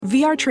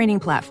VR training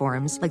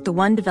platforms, like the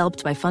one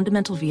developed by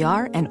Fundamental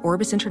VR and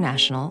Orbis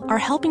International, are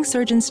helping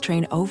surgeons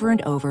train over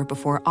and over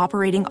before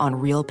operating on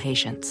real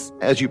patients.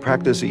 As you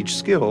practice each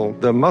skill,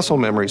 the muscle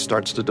memory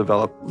starts to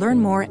develop. Learn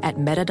more at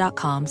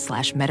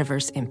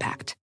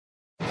meta.com/metaverseimpact.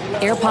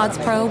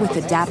 AirPods Pro with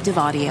adaptive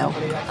audio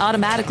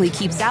automatically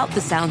keeps out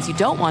the sounds you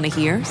don't want to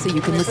hear so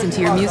you can listen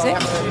to your music,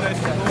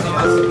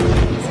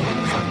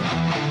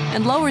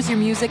 and lowers your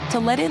music to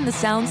let in the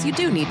sounds you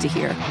do need to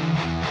hear.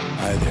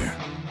 Hi there.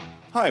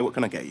 Hi, what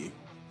can I get you?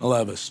 I'll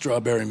have a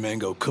strawberry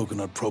mango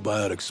coconut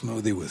probiotic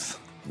smoothie with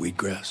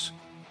wheatgrass.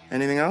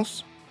 Anything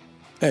else?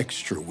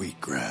 Extra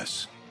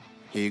wheatgrass.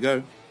 Here you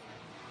go.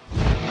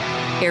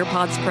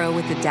 AirPods Pro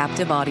with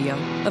adaptive audio.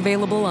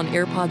 Available on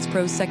AirPods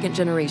Pro 2nd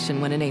generation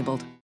when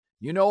enabled.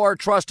 You know our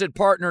trusted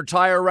partner,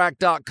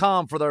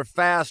 TireRack.com, for their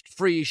fast,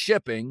 free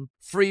shipping,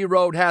 free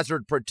road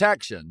hazard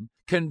protection,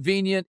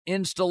 convenient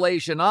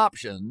installation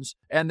options,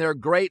 and their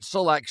great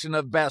selection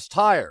of best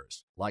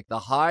tires, like the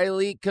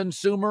highly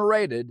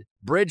consumer-rated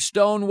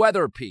Bridgestone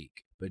Weather Peak.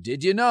 But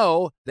did you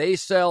know they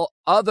sell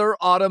other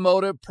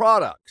automotive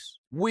products?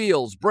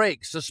 Wheels,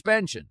 brakes,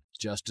 suspension,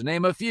 just to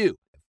name a few.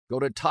 Go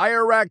to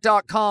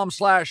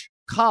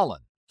TireRack.com/Colin.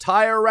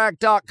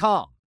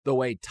 TireRack.com, the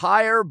way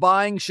tire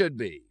buying should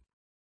be.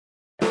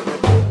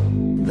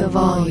 The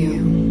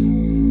volume.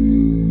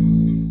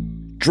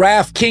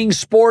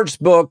 DraftKings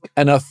Sportsbook,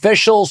 an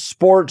official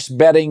sports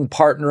betting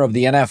partner of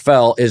the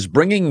NFL, is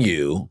bringing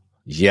you,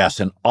 yes,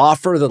 an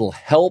offer that'll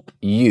help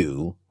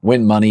you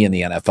win money in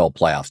the NFL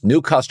playoffs.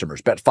 New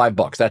customers, bet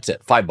 $5. That's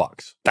it.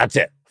 $5. That's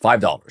it.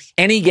 $5.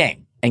 Any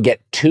game and get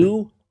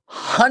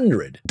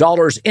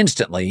 $200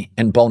 instantly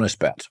in bonus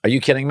bets. Are you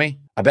kidding me?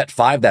 I bet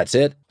 $5, that's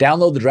it.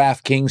 Download the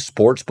DraftKings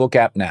Sportsbook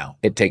app now.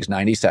 It takes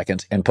 90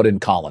 seconds and put in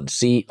Colin,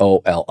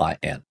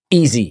 Colin.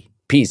 Easy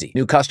peasy.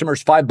 New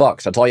customers,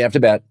 $5. That's all you have to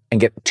bet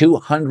and get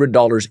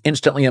 $200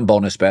 instantly in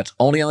bonus bets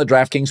only on the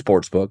DraftKings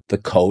Sportsbook. The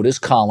code is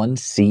Colin,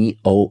 Colin,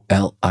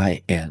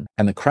 and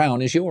the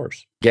crown is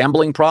yours.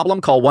 Gambling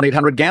problem? Call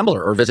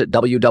 1-800-GAMBLER or visit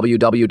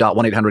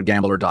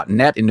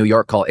www.1800gambler.net. In New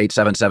York, call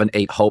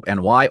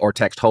 877-8-HOPE-NY or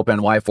text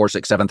HOPE-NY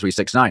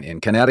 467-3669.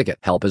 In Connecticut,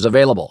 help is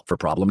available. For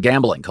problem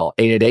gambling, call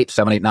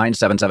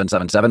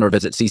 888-789-7777 or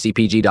visit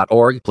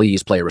ccpg.org.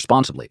 Please play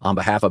responsibly. On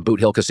behalf of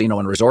Boot Hill Casino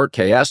and Resort,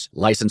 KS,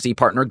 licensee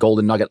partner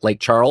Golden Nugget Lake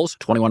Charles,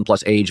 21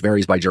 plus age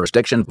varies by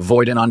jurisdiction,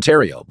 void in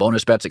Ontario.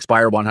 Bonus bets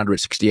expire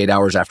 168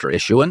 hours after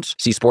issuance.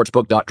 See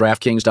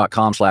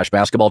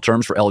sportsbook.draftkings.com/basketball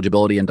terms for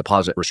eligibility and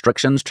deposit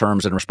restrictions,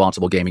 terms, and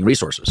responsible gaming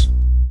resources.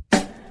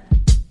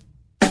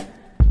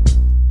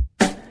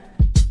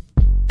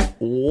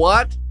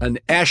 What an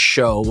S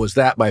show was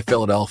that by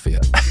Philadelphia.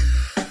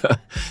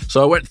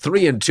 So I went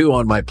 3-2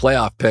 on my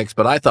playoff picks,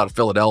 but I thought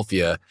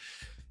Philadelphia,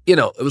 it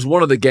was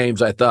one of the games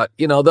I thought,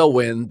 they'll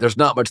win. There's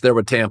not much there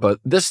with Tampa.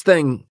 This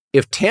thing,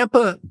 if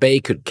Tampa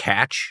Bay could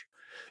catch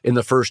in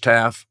the first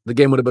half, the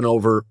game would have been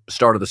over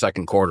start of the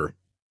second quarter.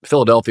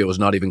 Philadelphia was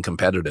not even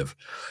competitive.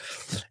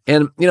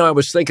 And, I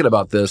was thinking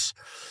about this,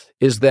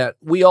 is that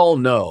we all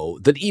know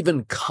that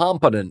even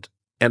competent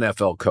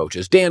NFL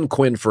coaches, Dan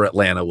Quinn for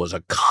Atlanta was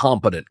a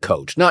competent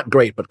coach, not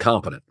great, but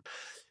competent.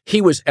 He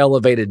was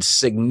elevated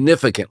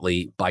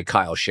significantly by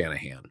Kyle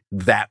Shanahan.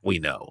 That we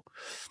know.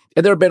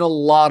 And there have been a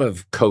lot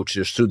of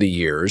coaches through the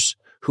years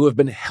who have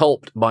been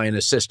helped by an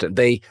assistant.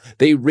 They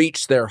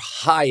reach their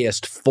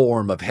highest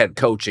form of head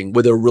coaching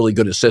with a really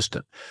good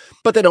assistant,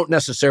 but they don't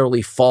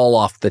necessarily fall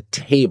off the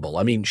table.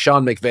 I mean,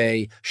 Sean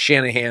McVay,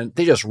 Shanahan,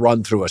 they just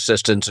run through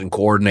assistants and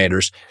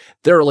coordinators.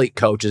 They're elite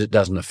coaches. It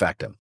doesn't affect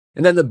them.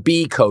 And then the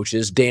B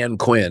coaches, Dan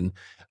Quinn,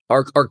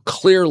 are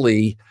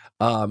clearly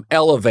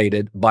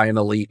elevated by an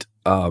elite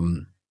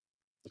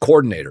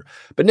coordinator.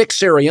 But Nick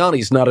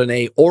Sirianni's not an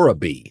A or a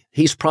B.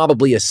 He's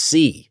probably a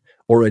C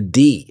or a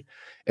D.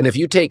 And if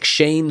you take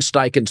Shane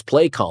Steichen's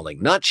play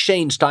calling, not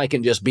Shane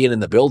Steichen just being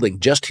in the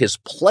building, just his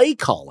play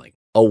calling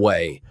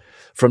away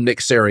from Nick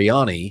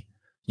Sirianni,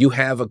 you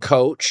have a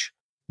coach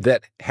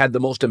that had the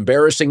most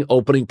embarrassing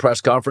opening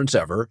press conference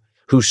ever,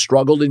 who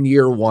struggled in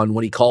year one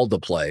when he called the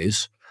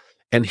plays.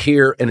 And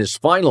here in his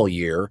final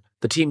year,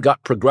 the team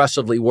got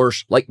progressively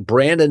worse, like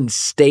Brandon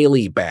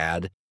Staley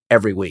bad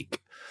every week.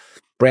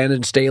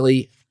 Brandon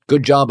Staley,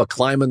 good job of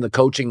climbing the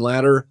coaching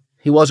ladder.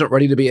 He wasn't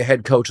ready to be a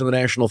head coach in the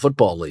National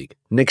Football League.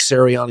 Nick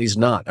Sirianni's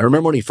not. I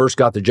remember when he first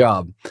got the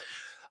job,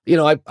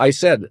 I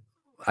said,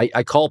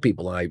 I call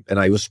people, and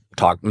I was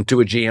talking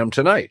to a GM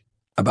tonight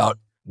about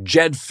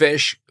Jed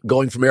Fish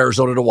going from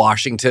Arizona to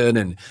Washington,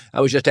 and I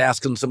was just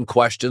asking some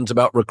questions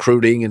about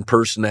recruiting and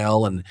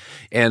personnel and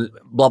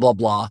blah, blah,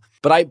 blah.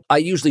 But I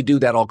usually do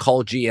that. I'll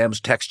call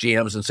GMs, text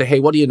GMs, and say, hey,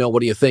 what do you know?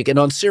 What do you think? And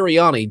on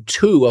Sirianni,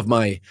 two of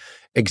my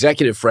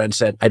executive friend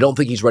said, I don't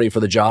think he's ready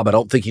for the job. I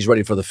don't think he's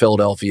ready for the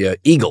Philadelphia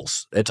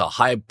Eagles. It's a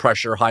high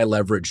pressure, high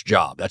leverage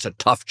job. That's a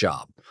tough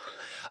job.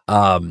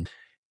 And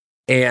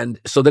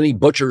so then he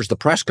butchers the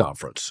press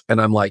conference.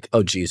 And I'm like,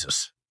 oh,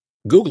 Jesus,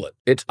 Google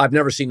it. I've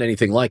never seen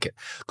anything like it.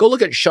 Go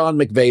look at Sean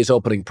McVay's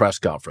opening press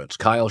conference,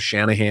 Kyle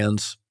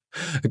Shanahan's.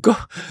 Go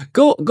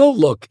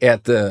look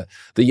at the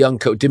young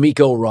coach,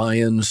 DeMeco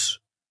Ryans.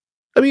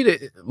 I mean,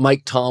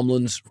 Mike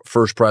Tomlin's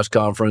first press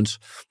conference,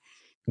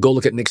 go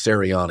look at Nick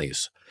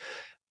Sirianni's.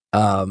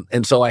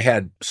 And so I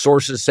had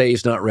sources say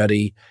he's not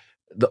ready.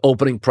 The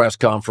opening press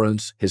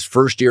conference, his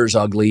first year is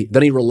ugly.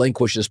 Then he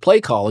relinquishes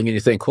play calling, and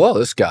you think, well,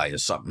 this guy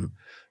is something.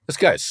 This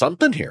guy is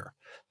something here.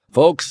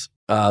 Folks,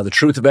 the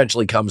truth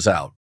eventually comes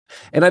out.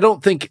 And I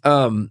don't think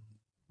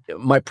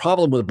my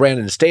problem with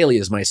Brandon Staley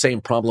is my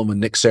same problem with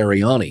Nick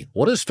Sirianni.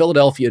 What does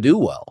Philadelphia do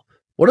well?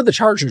 What do the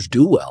Chargers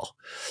do well?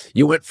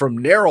 You went from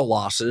narrow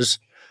losses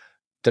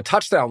to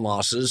touchdown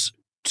losses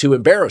to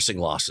embarrassing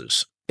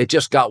losses. It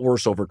just got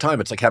worse over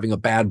time. It's like having a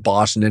bad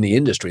boss in any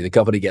industry. The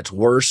company gets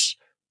worse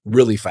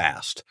really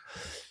fast.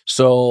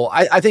 So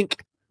I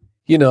think,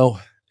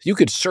 you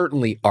could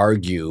certainly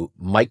argue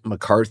Mike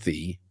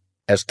McCarthy,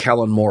 as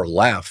Kellen Moore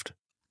left,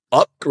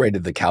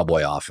 upgraded the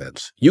Cowboy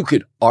offense. You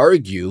could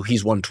argue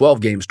he's won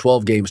 12 games,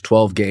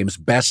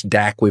 best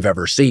Dak we've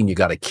ever seen. You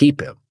got to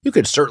keep him. You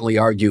could certainly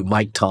argue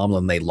Mike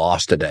Tomlin, they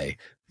lost today.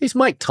 He's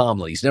Mike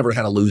Tomlin. He's never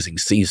had a losing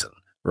season,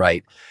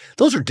 right?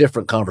 Those are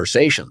different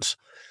conversations.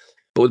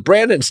 But with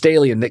Brandon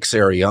Staley and Nick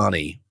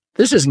Sirianni,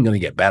 this isn't going to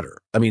get better.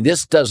 I mean,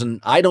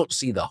 I don't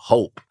see the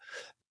hope.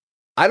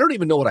 I don't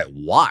even know what I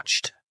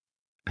watched.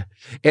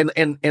 And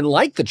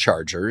like the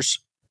Chargers,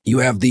 you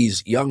have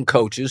these young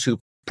coaches who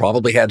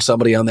probably had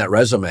somebody on that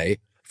resume.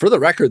 For the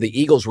record, the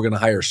Eagles were going to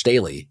hire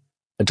Staley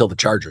until the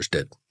Chargers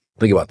did.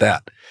 Think about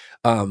that.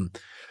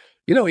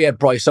 He had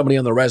probably somebody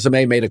on the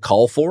resume, made a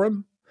call for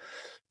him,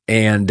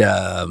 and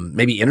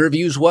maybe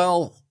interviews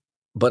well.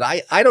 But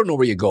I don't know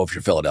where you go if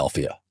you're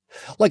Philadelphia.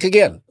 Like,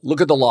 again,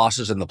 look at the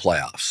losses in the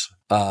playoffs.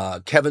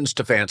 Kevin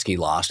Stefanski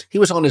lost. He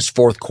was on his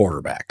fourth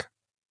quarterback.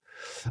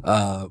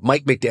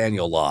 Mike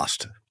McDaniel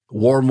lost.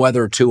 Warm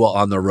weather Tua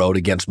on the road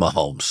against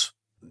Mahomes.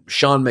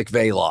 Sean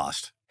McVay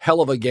lost.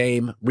 Hell of a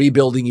game,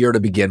 rebuilding year to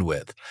begin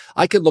with.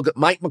 I could look at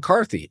Mike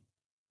McCarthy.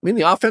 I mean,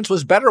 the offense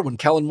was better when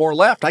Kellen Moore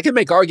left. I can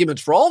make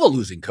arguments for all the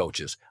losing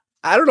coaches.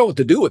 I don't know what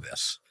to do with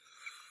this.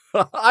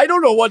 I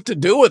don't know what to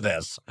do with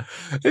this.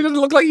 It doesn't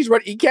look like he's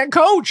ready. He can't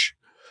coach.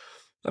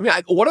 I mean,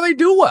 what do they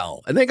do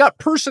well? And they got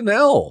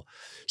personnel.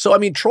 So, I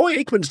mean, Troy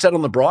Aikman said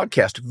on the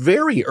broadcast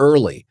very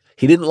early,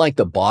 he didn't like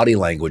the body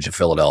language of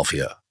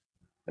Philadelphia.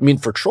 I mean,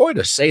 for Troy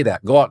to say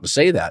that, go out and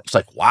say that, it's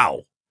like,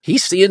 wow,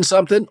 he's seeing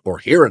something or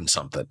hearing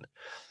something.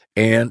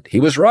 And he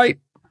was right.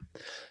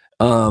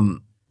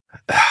 The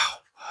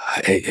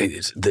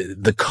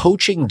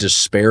coaching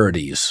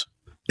disparities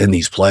in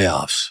these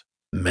playoffs,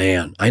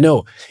 man, I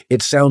know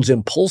it sounds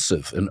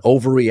impulsive and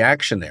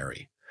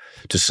overreactionary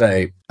to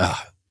say,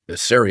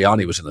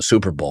 Sirianni was in the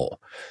Super Bowl.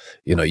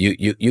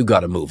 You got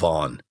to move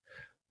on.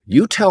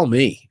 You tell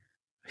me.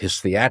 His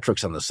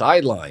theatrics on the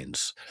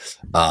sidelines,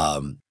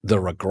 the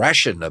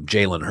regression of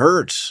Jalen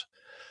Hurts.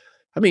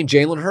 I mean,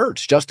 Jalen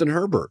Hurts, Justin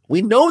Herbert.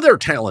 We know they're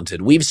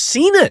talented. We've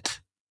seen it.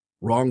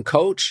 Wrong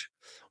coach.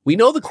 We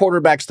know the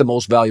quarterback's the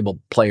most valuable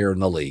player in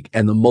the league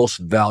and the most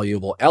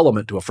valuable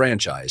element to a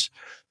franchise.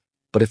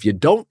 But if you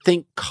don't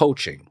think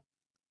coaching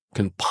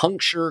can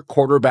puncture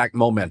quarterback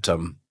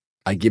momentum,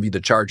 I give you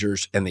the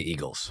Chargers and the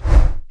Eagles.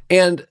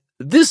 And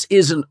this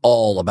isn't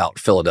all about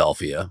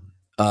Philadelphia.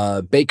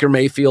 Baker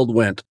Mayfield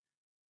went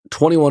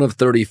 21 of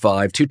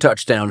 35, 2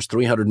 touchdowns,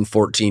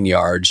 314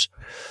 yards.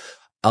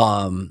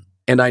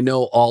 And I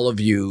know all of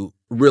you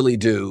really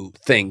do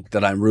think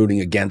that I'm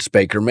rooting against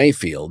Baker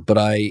Mayfield, but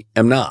I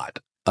am not.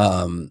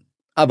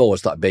 I've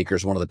always thought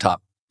Baker's one of the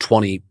top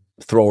 20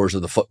 throwers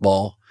of the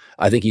football.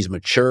 I think he's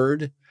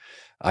matured.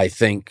 I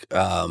think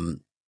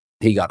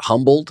he got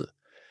humbled.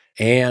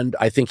 And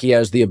I think he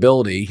has the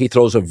ability. He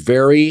throws a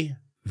very,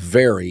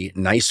 very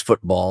nice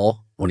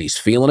football when he's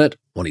feeling it,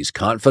 when he's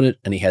confident,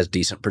 and he has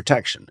decent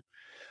protection.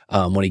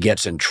 When he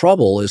gets in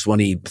trouble is when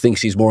he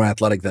thinks he's more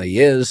athletic than he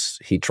is.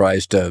 He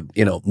tries to,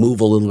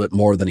 move a little bit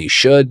more than he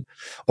should,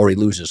 or he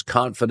loses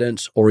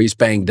confidence, or he's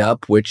banged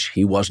up, which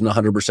he wasn't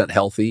 100%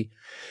 healthy.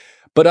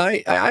 But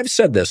I've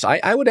said this.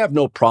 I would have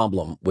no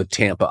problem with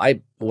Tampa.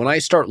 When I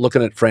start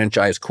looking at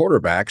franchise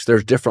quarterbacks,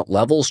 there's different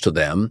levels to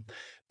them.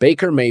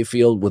 Baker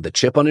Mayfield with a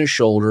chip on his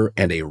shoulder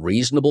and a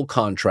reasonable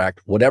contract,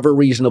 whatever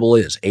reasonable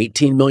is,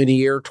 $18 million a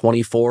year,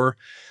 24.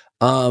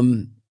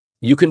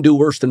 You can do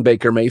worse than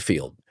Baker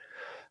Mayfield.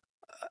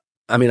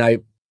 I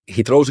mean,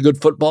 he throws a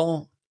good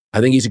football. I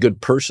think he's a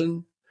good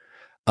person.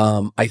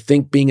 I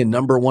think being a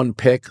number 1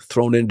 pick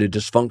thrown into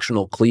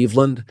dysfunctional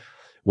Cleveland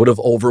would have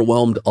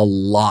overwhelmed a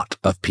lot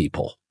of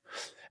people.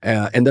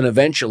 And then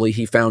eventually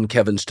he found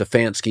Kevin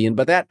Stefanski. And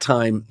by that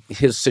time,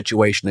 his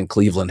situation in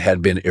Cleveland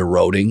had been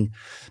eroding.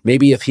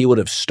 Maybe if he would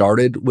have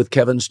started with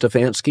Kevin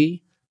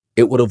Stefanski,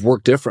 it would have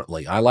worked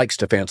differently. I like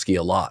Stefanski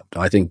a lot.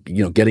 I think,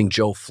 getting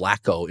Joe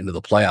Flacco into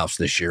the playoffs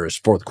this year as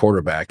 4th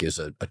quarterback is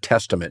a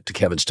testament to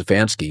Kevin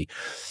Stefanski.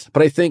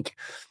 But I think,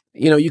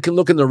 you can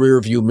look in the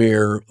rearview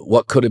mirror,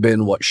 what could have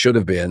been, what should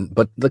have been,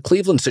 but the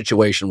Cleveland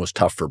situation was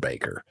tough for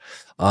Baker.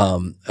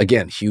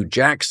 Again, Hugh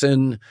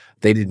Jackson,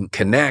 they didn't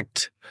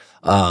connect.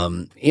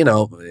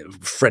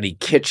 Freddie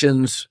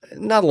Kitchens,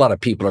 not a lot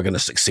of people are going to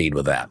succeed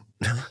with that,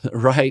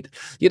 right?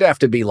 You'd have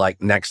to be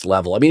like next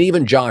level. I mean,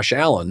 even Josh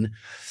Allen,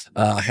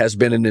 has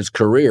been in his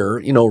career,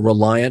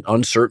 reliant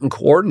on certain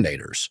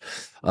coordinators.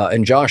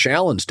 And Josh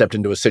Allen stepped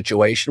into a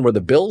situation where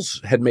the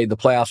Bills had made the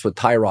playoffs with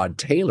Tyrod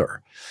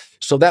Taylor.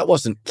 So that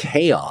wasn't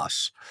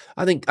chaos.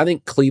 I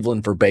think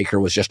Cleveland for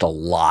Baker was just a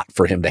lot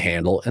for him to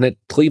handle. And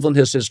Cleveland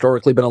has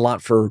historically been a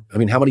lot how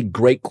many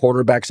great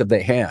quarterbacks have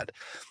they had?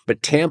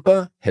 But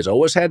Tampa has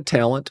always had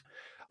talent.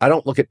 I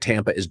don't look at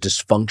Tampa as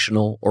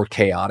dysfunctional or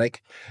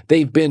chaotic.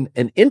 They've been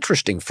an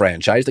interesting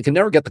franchise that can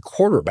never get the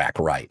quarterback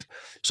right.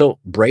 So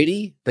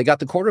Brady, they got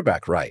the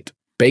quarterback right.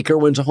 Baker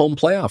wins a home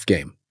playoff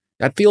game.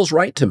 That feels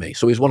right to me.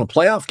 So he's won a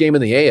playoff game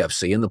in the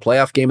AFC and the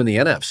playoff game in the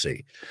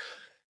NFC.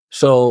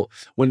 So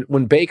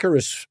when Baker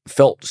has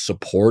felt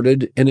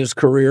supported in his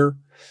career,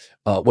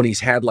 when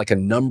he's had like a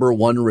number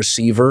one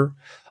receiver,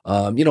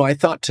 I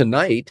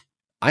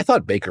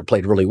thought Baker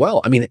played really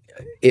well. I mean,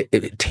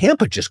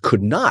 Tampa just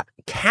could not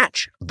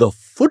catch the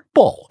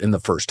football in the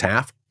first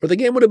half, or the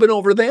game would have been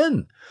over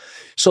then.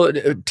 So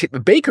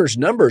Baker's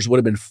numbers would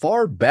have been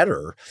far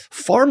better,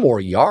 far more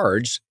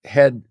yards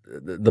had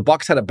the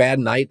Bucs had a bad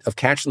night of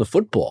catching the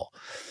football.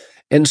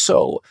 And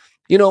so,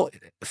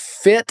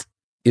 fit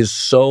is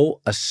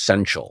so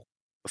essential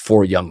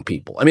for young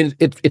people. I mean,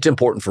 it's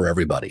important for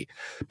everybody.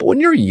 But when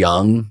you're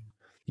young,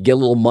 you get a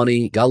little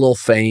money, got a little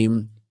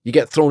fame, you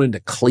get thrown into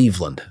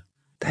Cleveland.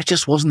 That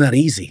just wasn't that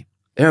easy.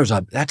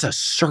 That's a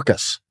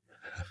circus.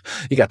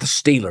 You got the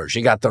Steelers,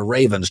 you got the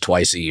Ravens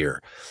twice a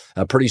year.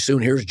 Pretty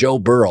soon, here's Joe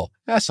Burrow.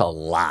 That's a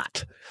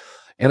lot.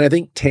 And I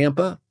think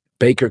Tampa,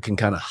 Baker can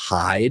kind of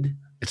hide.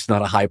 It's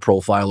not a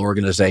high-profile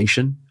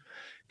organization.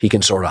 He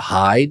can sort of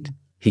hide.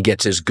 He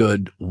gets his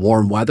good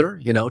warm weather,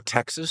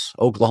 Texas,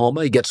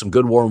 Oklahoma. He gets some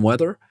good warm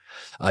weather.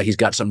 He's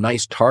got some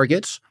nice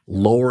targets,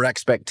 lower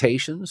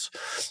expectations.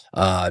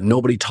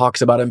 Nobody talks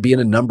about him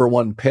being a number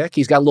one pick.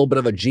 He's got a little bit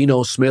of a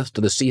Geno Smith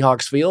to the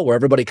Seahawks feel where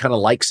everybody kind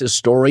of likes his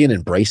story and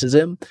embraces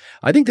him.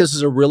 I think this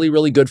is a really,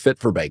 really good fit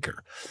for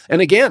Baker.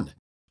 And again,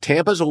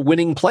 Tampa's a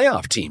winning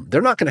playoff team.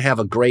 They're not going to have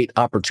a great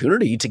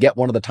opportunity to get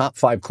one of the top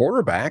 5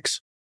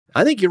 quarterbacks.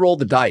 I think you roll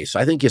the dice.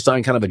 I think you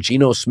sign kind of a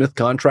Geno Smith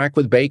contract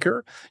with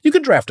Baker. You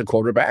can draft a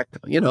quarterback,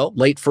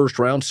 late first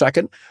round,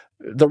 second.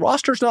 The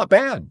roster's not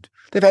bad.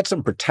 They've had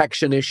some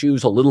protection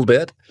issues a little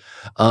bit.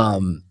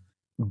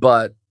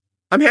 But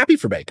I'm happy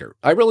for Baker.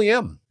 I really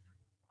am.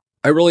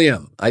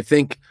 I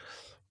think,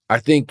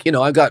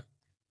 I've got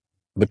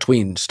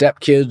between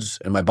stepkids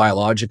and my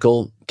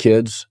biological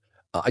kids,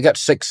 I got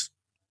 6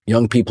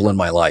 young people in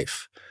my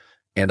life.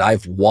 And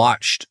I've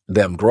watched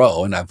them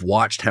grow, and I've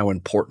watched how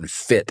important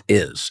fit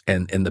is.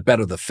 And the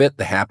better the fit,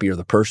 the happier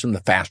the person, the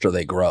faster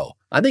they grow.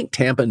 I think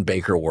Tampa and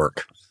Baker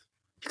work.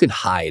 You can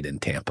hide in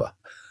Tampa.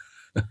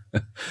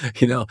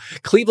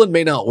 Cleveland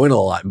may not win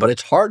a lot, but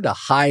it's hard to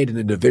hide in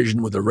a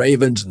division with the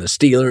Ravens and the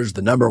Steelers,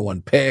 the number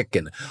one pick,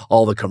 and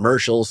all the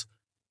commercials.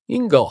 You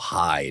can go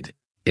hide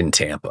in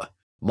Tampa.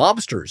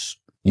 Mobsters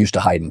used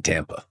to hide in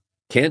Tampa.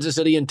 Kansas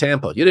City and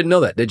Tampa. You didn't know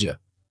that, did you?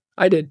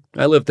 I did.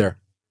 I lived there.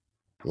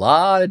 A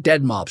lot of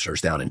dead mobsters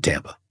down in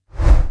Tampa.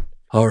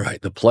 All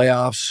right, the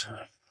playoffs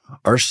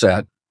are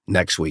set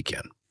next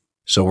weekend.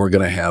 So we're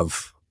going to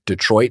have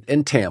Detroit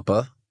and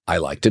Tampa. I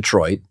like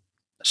Detroit.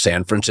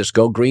 San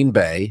Francisco, Green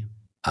Bay.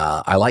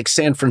 I like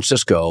San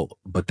Francisco,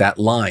 but that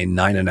line,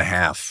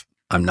 9.5,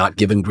 I'm not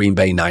giving Green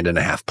Bay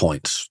 9.5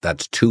 points.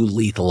 That's too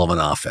lethal of an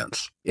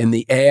offense. In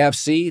the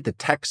AFC, the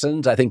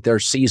Texans, I think their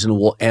season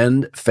will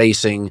end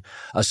facing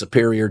a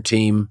superior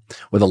team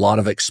with a lot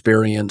of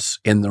experience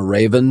in the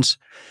Ravens.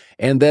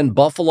 And then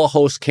Buffalo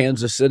hosts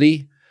Kansas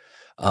City.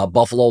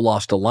 Buffalo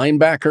lost a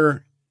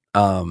linebacker.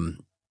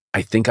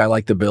 I think I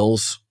like the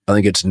Bills. I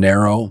think it's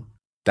narrow.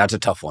 That's a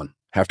tough one.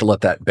 Have to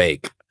let that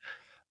bake.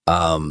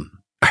 I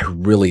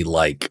really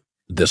like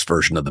this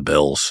version of the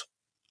Bills.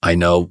 I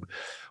know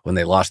when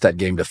they lost that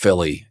game to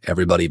Philly,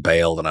 everybody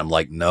bailed, and I'm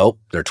like, nope,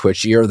 they're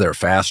twitchier, they're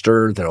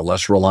faster, they're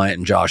less reliant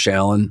on Josh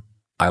Allen.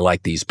 I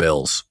like these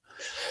Bills.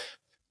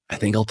 I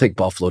think I'll take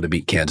Buffalo to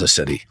beat Kansas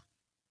City.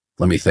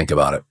 Let me think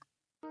about it.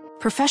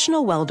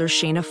 Professional welder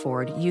Shayna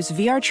Ford used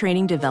VR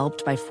training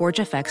developed by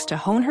ForgeFX to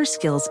hone her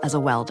skills as a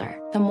welder.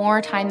 The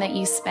more time that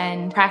you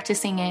spend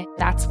practicing it,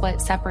 that's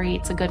what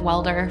separates a good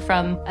welder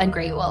from a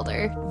great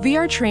welder.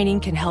 VR training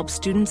can help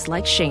students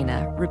like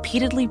Shayna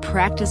repeatedly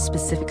practice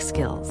specific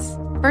skills.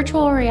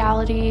 Virtual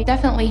reality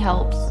definitely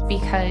helps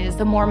because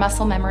the more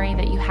muscle memory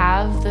that you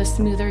have, the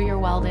smoother your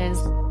weld is.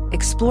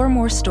 Explore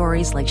more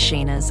stories like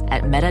Shayna's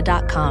at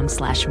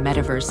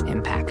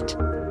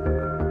meta.com/metaverseimpact.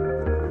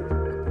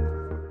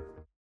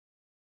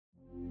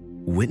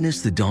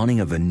 Witness the dawning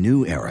of a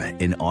new era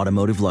in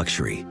automotive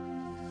luxury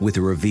with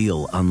a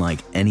reveal unlike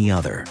any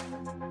other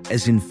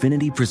as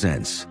Infiniti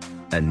presents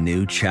a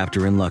new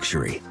chapter in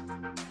luxury,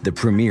 the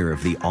premiere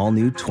of the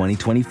all-new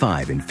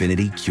 2025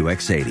 Infiniti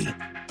QX80.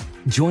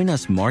 Join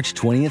us March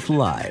 20th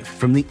live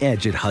from the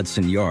Edge at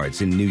Hudson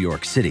Yards in New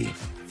York City,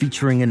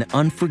 featuring an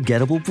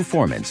unforgettable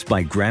performance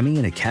by Grammy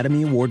and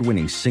Academy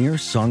Award-winning singer,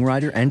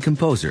 songwriter, and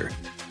composer,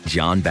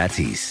 Jon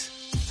Batiste.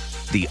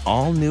 The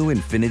all-new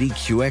Infiniti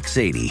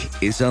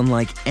QX80 is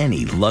unlike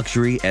any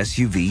luxury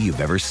SUV you've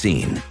ever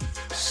seen.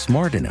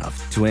 smart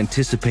enough to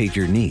anticipate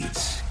your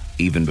needs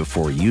even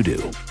before you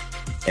do.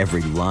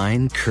 Every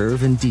line,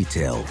 curve, and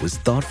detail was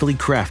thoughtfully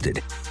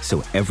crafted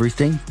so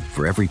everything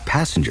for every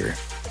passenger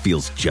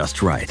feels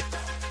just right.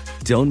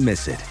 Don't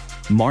miss it.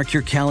 Mark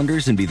your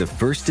calendars and be the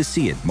first to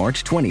see it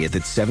March 20th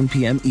at 7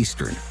 p.m.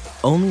 Eastern,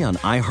 only on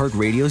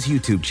iHeartRadio's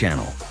YouTube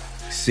channel.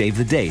 Save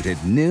the date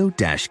at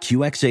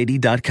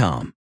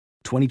new-QX80.com.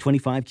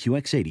 2025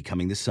 QX80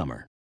 coming this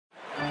summer.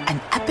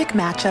 An epic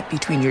matchup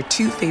between your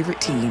two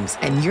favorite teams,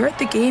 and you're at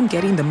the game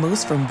getting the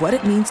most from what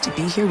it means to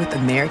be here with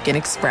American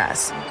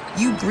Express.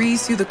 You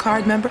breeze through the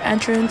card member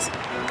entrance,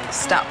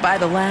 stop by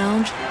the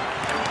lounge.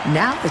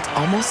 Now it's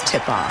almost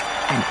tip-off,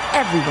 and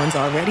everyone's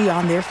already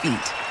on their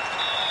feet.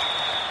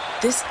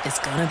 This is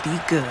gonna be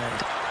good.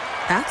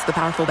 That's the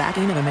powerful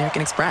backing of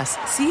American Express.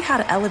 See how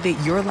to elevate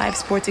your live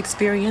sports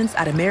experience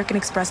at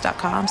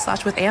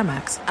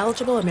americanexpress.com/withAmex.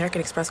 Eligible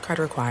American Express card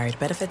required.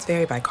 Benefits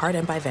vary by card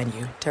and by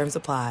venue. Terms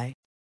apply.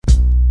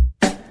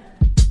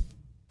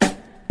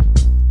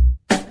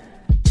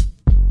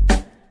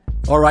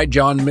 All right,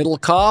 John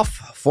Middlecoff,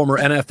 former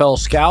NFL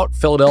scout,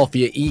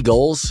 Philadelphia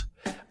Eagles,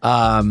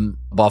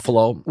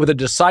 Buffalo, with a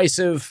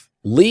decisive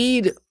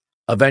lead,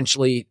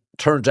 eventually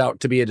turns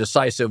out to be a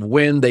decisive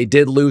win. They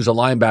did lose a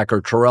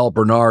linebacker, Terrell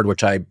Bernard,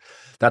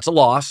 that's a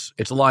loss.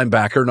 It's a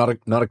linebacker,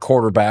 not a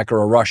quarterback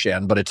or a rush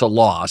end, but it's a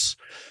loss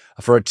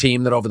for a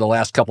team that over the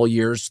last couple of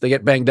years, they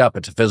get banged up.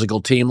 It's a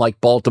physical team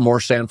like Baltimore,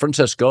 San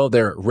Francisco.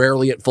 They're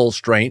rarely at full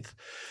strength.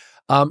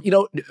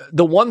 The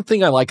one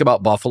thing I like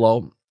about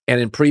Buffalo, and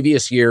in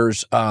previous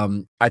years,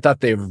 I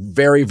thought they were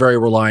very, very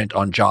reliant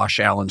on Josh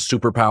Allen's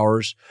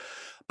superpowers.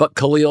 But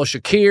Khalil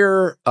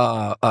Shakir,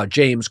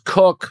 James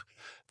Cook,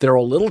 they're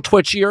a little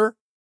twitchier.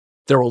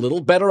 They're a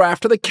little better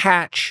after the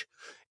catch.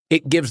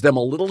 It gives them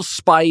a little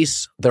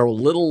spice. They're a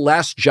little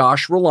less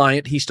Josh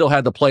reliant. He still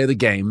had the play of the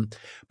game.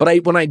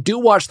 But when I do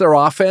watch their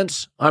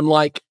offense, I'm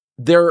like,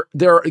 there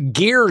are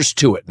gears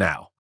to it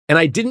now. And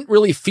I didn't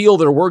really feel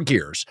there were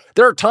gears.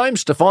 There are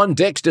times Stephon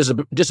Diggs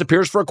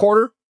disappears for a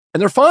quarter, and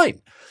they're fine.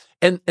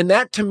 And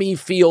that to me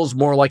feels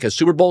more like a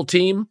Super Bowl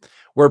team,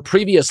 where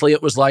previously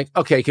it was like,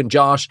 okay, can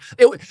Josh,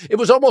 it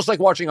was almost like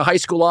watching a high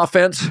school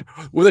offense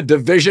with a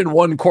Division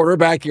I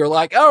quarterback. You're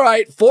like, all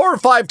right, 4 or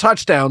 5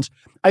 touchdowns.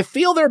 I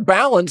feel they're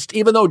balanced,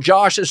 even though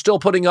Josh is still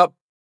putting up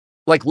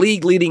like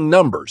league leading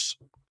numbers.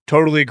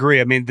 Totally agree.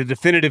 I mean, the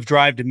definitive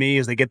drive to me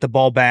is they get the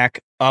ball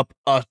back up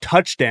a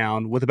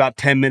touchdown with about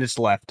 10 minutes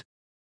left.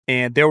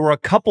 And there were a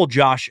couple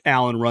Josh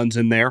Allen runs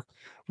in there,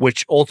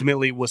 which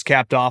ultimately was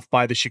capped off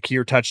by the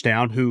Shakir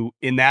touchdown, who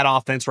in that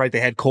offense, right, they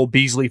had Cole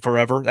Beasley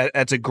forever.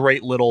 That's a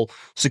great little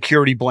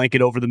security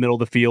blanket over the middle of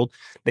the field.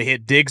 They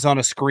hit Diggs on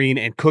a screen,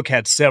 and Cook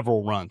had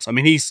several runs. I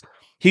mean,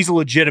 he's a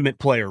legitimate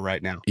player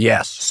right now.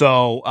 Yes.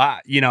 So,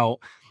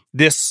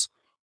 this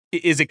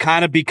is it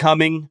kind of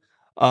becoming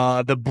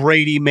the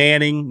Brady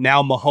Manning,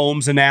 now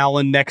Mahomes and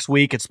Allen next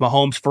week. It's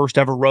Mahomes' first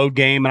ever road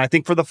game. And I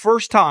think for the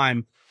first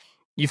time,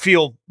 you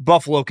feel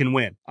Buffalo can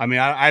win. I mean,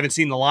 I haven't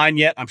seen the line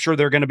yet. I'm sure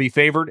they're going to be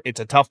favored. It's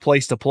a tough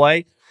place to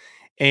play.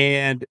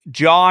 And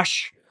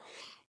Josh,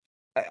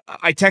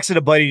 I texted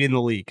a buddy in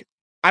the league.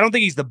 I don't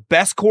think he's the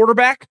best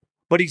quarterback,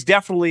 but he's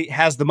definitely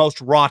has the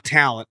most raw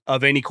talent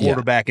of any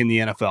quarterback in the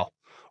NFL,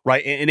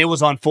 right? And it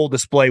was on full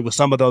display with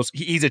some of those.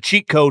 He's a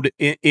cheat code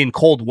in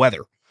cold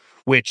weather,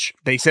 which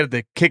they said at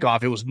the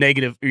kickoff, it was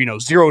negative,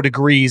 0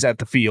 degrees at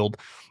the field.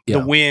 Yeah.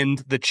 The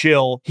wind, the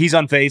chill. He's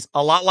unfazed,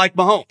 a lot like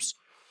Mahomes.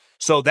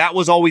 So that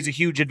was always a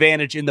huge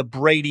advantage in the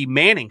Brady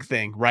Manning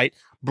thing, right?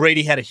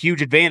 Brady had a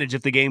huge advantage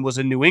if the game was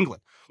in New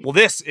England. Well,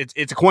 it's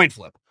a coin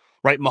flip,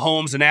 right?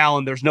 Mahomes and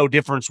Allen, there's no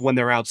difference when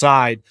they're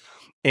outside.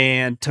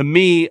 And to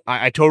me,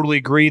 I totally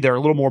agree. They're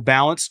a little more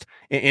balanced.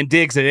 And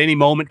Diggs at any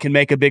moment can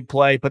make a big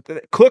play. But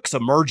Cook's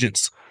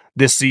emergence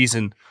this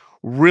season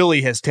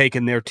really has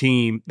taken their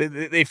team.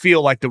 They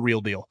feel like the real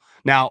deal.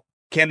 Now,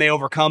 can they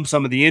overcome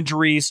some of the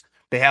injuries?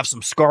 They have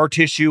some scar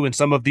tissue in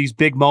some of these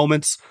big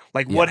moments.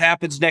 Like what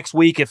happens next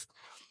week if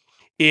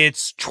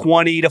it's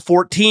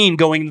 20-14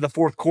 going into the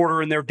fourth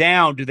quarter and they're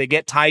down? Do they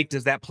get tight?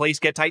 Does that place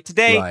get tight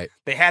today? Right.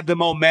 They had the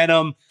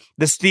momentum.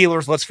 The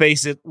Steelers, let's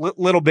face it,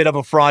 little bit of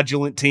a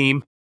fraudulent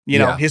team.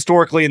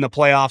 Historically in the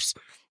playoffs,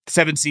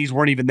 7 seeds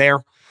weren't even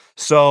there.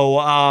 So,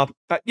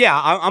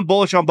 I'm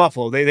bullish on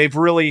Buffalo. They've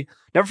really,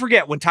 never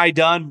forget when Ty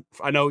Dunn,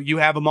 I know you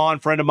have him on,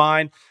 friend of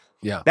mine.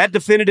 Yeah. That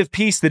definitive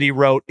piece that he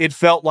wrote, it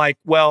felt like,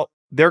 well,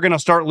 they're going to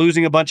start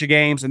losing a bunch of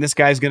games and this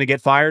guy's going to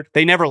get fired.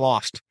 They never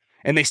lost,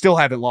 and they still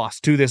haven't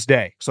lost to this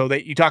day. So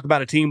you talk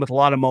about a team with a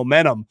lot of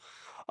momentum.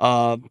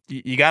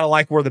 You got to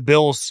like where the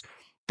Bills,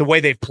 the way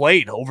they've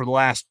played over the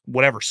last,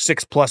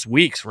 6+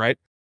 weeks, right?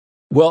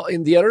 Well,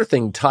 and the other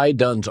thing, Ty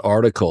Dunn's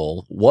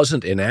article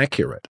wasn't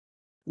inaccurate.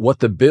 What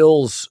the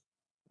Bills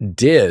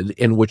did,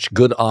 in which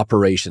good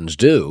operations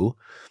do,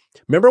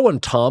 remember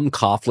when Tom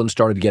Coughlin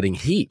started getting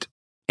heat,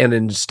 and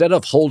instead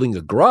of holding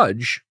a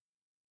grudge,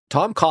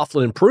 Tom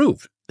Coughlin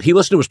improved. He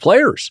listened to his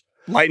players.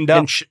 Lightened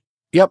up.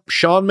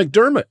 Sean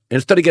McDermott.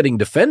 Instead of getting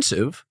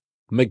defensive,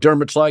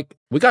 McDermott's like,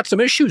 we got some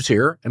issues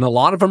here, and a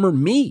lot of them are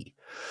me.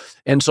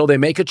 And so they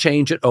make a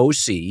change at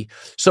OC.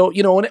 So,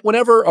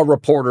 whenever a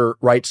reporter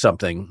writes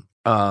something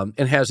and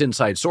has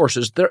inside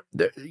sources,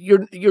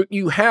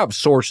 you have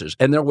sources,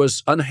 and there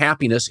was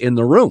unhappiness in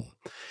the room.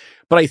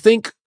 But I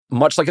think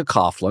much like a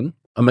Coughlin,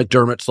 a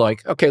McDermott's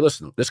like, okay,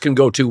 listen, this can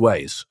go two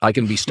ways. I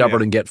can be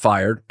stubborn and get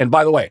fired. And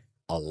by the way,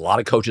 a lot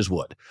of coaches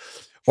would.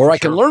 Or I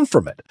can learn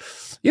from it.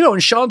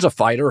 And Sean's a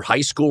fighter,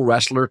 high school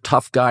wrestler,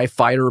 tough guy,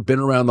 fighter, been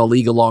around the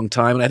league a long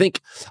time. And I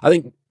think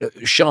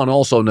Sean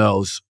also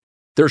knows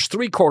there's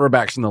three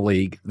quarterbacks in the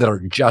league that are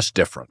just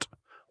different.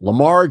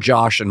 Lamar,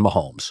 Josh, and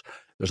Mahomes.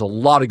 There's a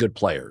lot of good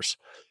players.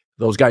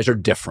 Those guys are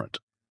different.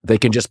 They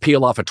can just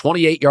peel off a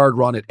 28-yard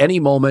run at any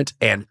moment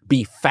and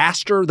be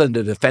faster than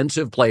the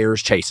defensive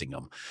players chasing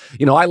them.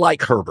 I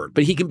like Herbert,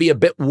 but he can be a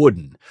bit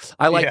wooden.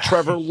 I like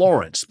Trevor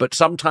Lawrence, but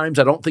sometimes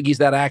I don't think he's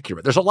that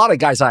accurate. There's a lot of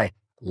guys I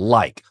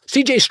like.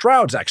 C.J.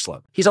 Stroud's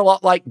excellent. He's a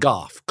lot like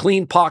Goff.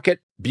 Clean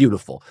pocket,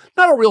 beautiful.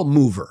 Not a real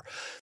mover.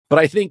 But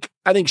I think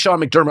Sean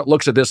McDermott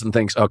looks at this and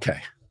thinks,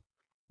 okay,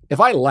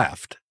 if I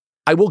left,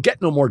 I will get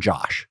no more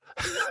Josh.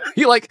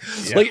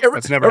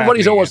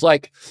 Everybody's always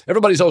like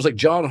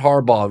John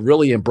Harbaugh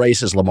really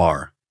embraces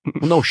Lamar.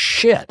 Well, no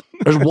shit.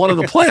 There's one on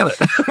the planet.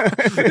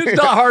 It's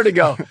not hard to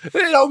go.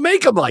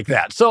 Make him like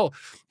that. So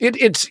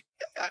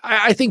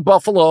I think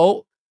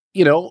Buffalo,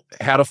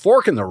 had a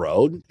fork in the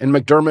road, and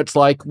McDermott's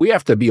like, we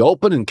have to be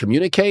open and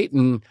communicate.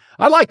 And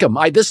I like them.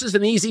 This is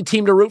an easy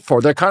team to root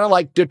for. They're kind of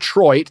like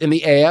Detroit in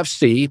the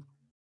AFC,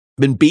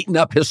 been beaten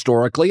up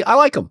historically. I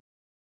like them.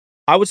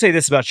 I would say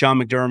this about Sean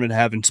McDermott,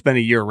 having spent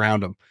a year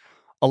around him.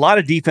 A lot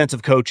of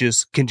defensive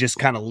coaches can just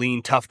kind of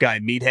lean tough guy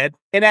meathead.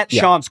 And at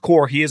Sean's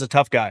core, he is a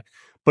tough guy,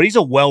 but he's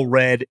a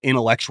well-read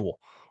intellectual,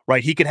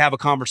 right? He could have a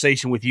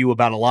conversation with you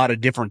about a lot of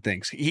different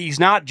things. He's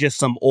not just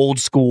some old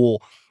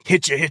school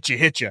hit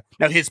you.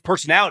 Now, his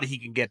personality, he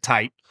can get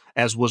tight,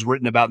 as was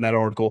written about in that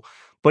article,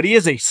 but he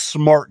is a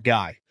smart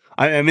guy.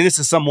 I mean, this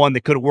is someone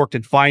that could have worked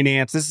in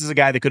finance. This is a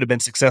guy that could have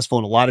been successful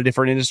in a lot of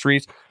different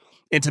industries.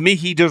 And to me,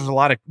 he deserves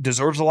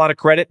a lot of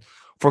credit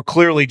for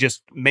clearly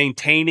just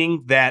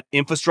maintaining that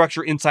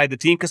infrastructure inside the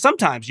team. Because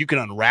sometimes you can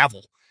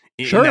unravel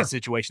in that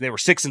situation. They were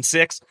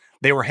 6-6.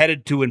 They were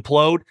headed to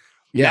implode.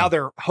 Yeah. Now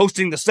they're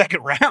hosting the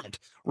second round,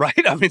 right?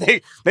 I mean,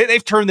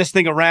 they've turned this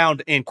thing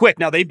around and quick.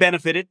 Now they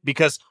benefited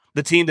because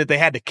the team that they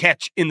had to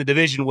catch in the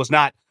division was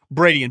not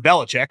Brady and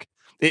Belichick.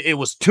 It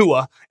was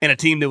Tua and a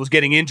team that was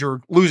getting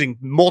injured, losing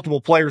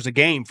multiple players a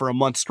game for a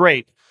month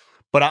straight.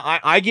 But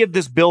I give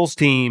this Bills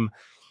team,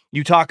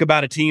 you talk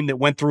about a team that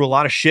went through a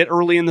lot of shit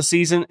early in the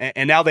season,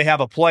 and now they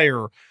have a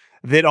player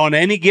that on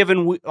any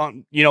given week,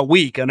 on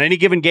any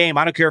given game,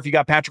 I don't care if you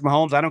got Patrick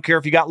Mahomes, I don't care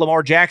if you got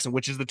Lamar Jackson,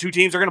 which is the two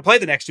teams are going to play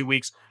the next 2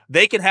 weeks,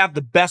 they can have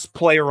the best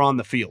player on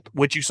the field,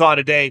 which you saw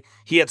today.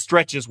 He had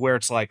stretches where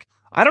it's like,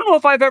 I don't know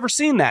if I've ever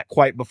seen that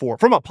quite before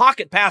from a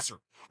pocket passer,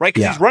 right?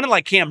 Because he's running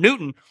like Cam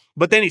Newton,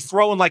 but then he's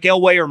throwing like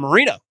Elway or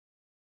Marino.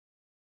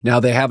 Now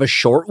they have a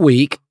short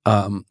week.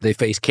 They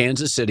face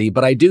Kansas City,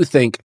 but I do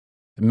think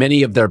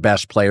many of their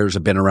best players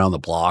have been around the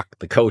block,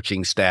 the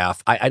coaching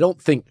staff. I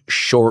don't think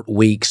short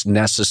weeks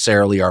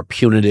necessarily are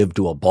punitive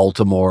to a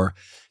Baltimore,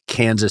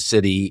 Kansas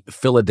City,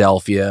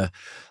 Philadelphia.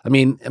 I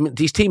mean,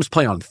 these teams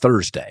play on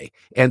Thursday,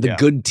 and the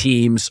good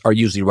teams are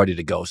usually ready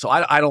to go. So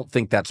I don't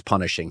think that's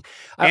punishing.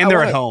 And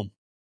they're at home.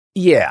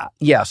 Yeah.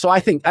 So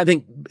I think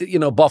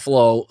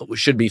Buffalo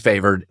should be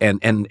favored,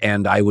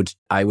 and I would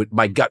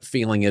my gut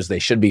feeling is they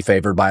should be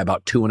favored by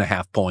about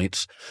 2.5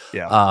 points.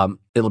 Yeah.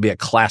 It'll be a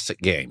classic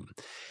game.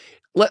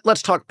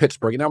 Let's talk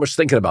Pittsburgh. And I was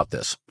thinking about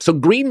this. So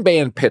Green Bay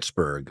and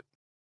Pittsburgh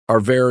are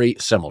very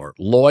similar.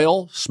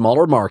 Loyal,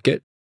 smaller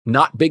market,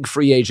 not big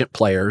free agent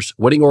players,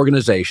 winning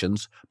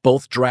organizations,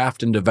 both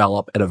draft and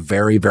develop at a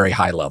very, very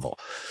high level.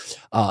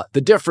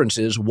 The difference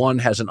is one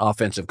has an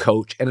offensive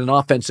coach and an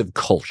offensive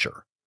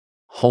culture.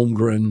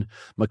 Holmgren,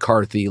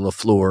 McCarthy,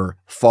 LaFleur,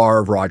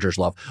 Favre, Rodgers,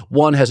 Love.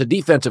 One has a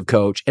defensive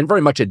coach and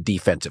very much a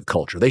defensive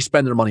culture. They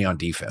spend their money on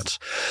defense.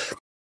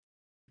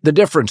 The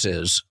difference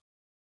is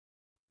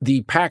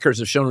the Packers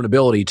have shown an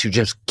ability to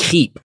just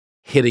keep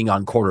hitting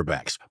on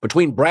quarterbacks.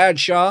 Between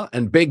Bradshaw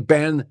and Big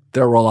Ben,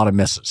 there were a lot of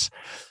misses.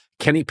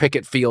 Kenny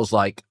Pickett feels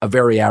like a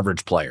very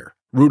average player.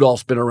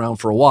 Rudolph's been around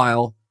for a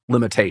while,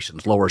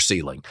 limitations, lower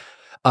ceiling.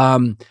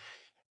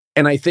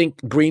 And I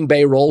think Green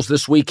Bay rolls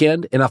this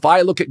weekend. And if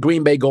I look at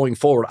Green Bay going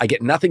forward, I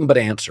get nothing but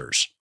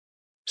answers.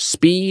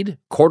 Speed,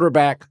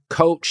 quarterback,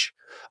 coach,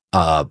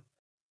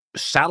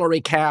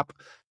 salary cap.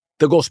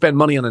 They'll go spend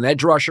money on an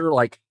edge rusher.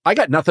 I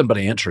got nothing but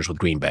answers with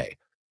Green Bay.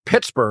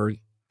 Pittsburgh,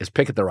 is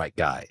Pickett the right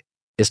guy?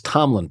 Is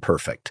Tomlin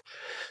perfect?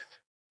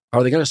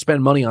 Are they going to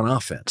spend money on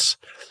offense?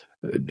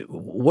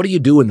 What do you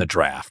do in the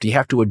draft? You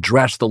have to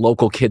address the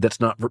local kid that's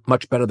not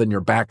much better than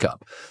your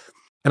backup.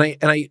 And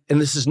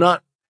this is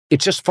not,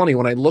 it's just funny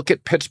when I look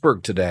at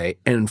Pittsburgh today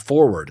and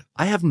forward,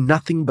 I have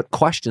nothing but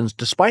questions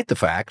despite the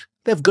fact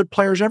they have good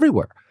players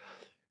everywhere.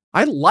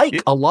 I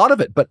like a lot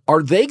of it, but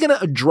are they going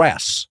to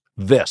address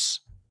this?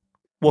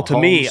 Well, to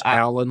me,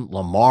 Allen,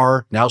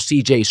 Lamar, now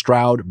C.J.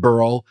 Stroud,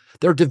 Burrow,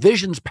 their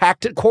division's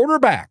packed at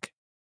quarterback.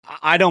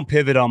 I don't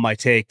pivot on my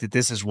take that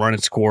this has run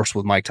its course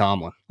with Mike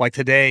Tomlin. Like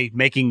today,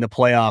 making the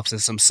playoffs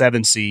as some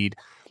 7 seed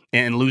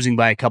and losing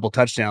by a couple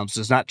touchdowns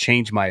does not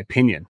change my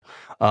opinion.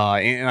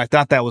 And I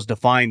thought that was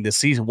defined this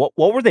season. What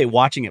were they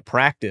watching at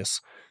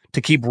practice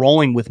to keep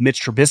rolling with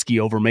Mitch Trubisky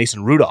over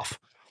Mason Rudolph?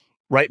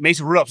 Right?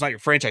 Mason Rudolph's not your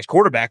franchise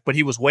quarterback, but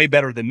he was way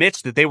better than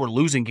Mitch that they were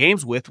losing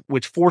games with,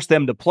 which forced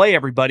them to play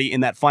everybody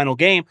in that final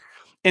game.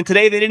 And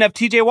today they didn't have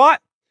TJ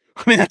Watt.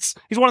 I mean,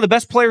 he's one of the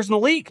best players in the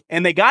league.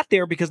 And they got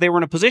there because they were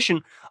in a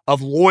position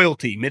of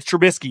loyalty. Mitch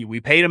Trubisky, we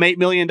paid him $8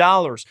 million.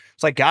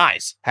 It's like,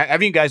 guys,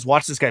 have you guys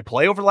watched this guy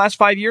play over the last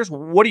 5 years?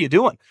 What are you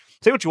doing?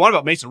 Say what you want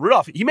about Mason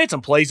Rudolph. He made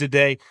some plays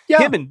today. Yeah.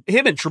 Him and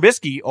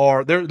Trubisky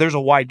are there's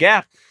a wide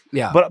gap.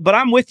 Yeah. But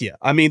I'm with you.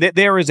 I mean,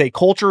 there is a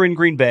culture in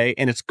Green Bay,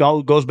 and it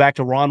goes back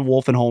to Ron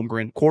Wolf and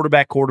Holmgren,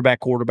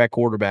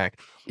 quarterback.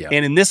 Yeah.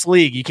 And in this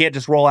league, you can't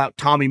just roll out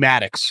Tommy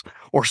Maddox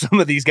or some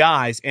of these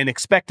guys and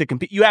expect to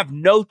compete. You have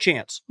no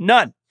chance.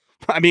 None.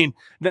 I mean,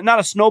 not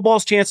a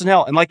snowball's chance in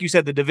hell. And like you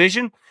said, the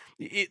division,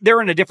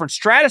 they're in a different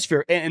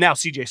stratosphere. And now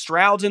CJ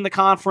Stroud's in the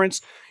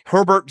conference.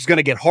 Herbert's going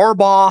to get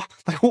Harbaugh.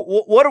 Like,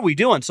 what are we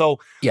doing? So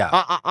yeah,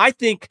 I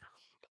think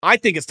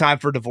it's time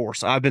for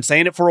divorce. I've been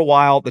saying it for a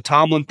while. The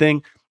Tomlin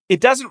thing,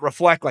 it doesn't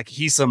reflect like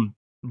he's some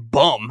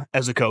bum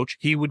as a coach.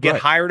 He would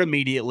get hired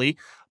immediately.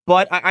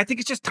 But I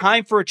think it's just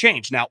time for a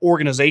change. Now,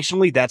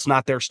 organizationally, that's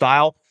not their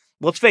style.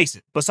 Let's face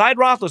it. Beside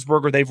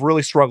Roethlisberger, they've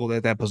really struggled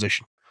at that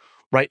position,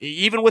 right?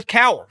 Even with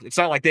Cowherd, it's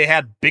not like they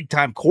had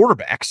big-time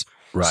quarterbacks.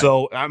 Right.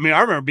 So, I mean,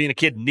 I remember being a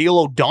kid, Neil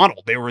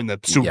O'Donnell, they were in the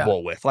Super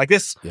Bowl with. Like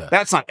this,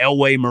 that's not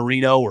Elway,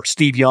 Marino, or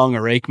Steve Young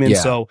or Aikman. Yeah.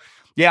 So,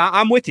 yeah,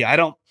 I'm with you. I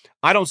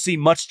don't see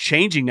much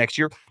changing next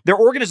year. Their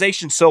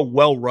organization's so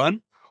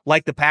well-run,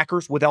 like the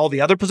Packers with all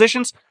the other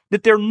positions,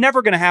 that they're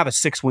never going to have a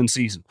 6-win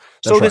season.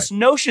 So this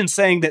notion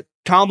saying that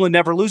Tomlin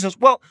never loses,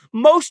 well,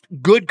 most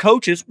good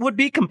coaches would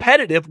be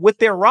competitive with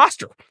their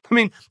roster. I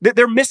mean,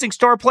 they're missing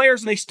star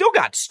players and they still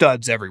got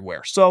studs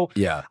everywhere. So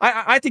yeah,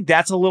 I think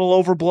that's a little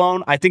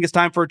overblown. I think it's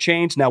time for a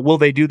change. Now, will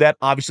they do that?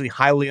 Obviously,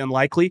 highly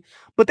unlikely.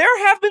 But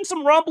there have been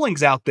some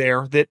rumblings out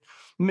there that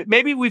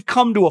maybe we've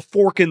come to a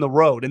fork in the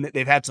road and that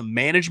they've had some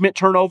management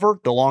turnover.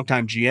 The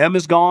longtime GM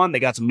is gone. They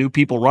got some new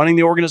people running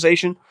the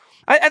organization.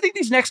 I think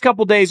these next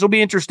couple days will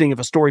be interesting if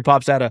a story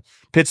pops out of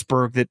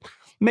Pittsburgh that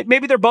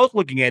maybe they're both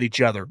looking at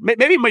each other.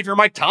 Maybe if you're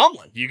Mike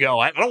Tomlin, you go,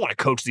 I don't want to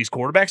coach these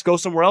quarterbacks. Go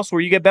somewhere else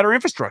where you get better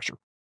infrastructure.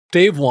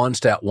 Dave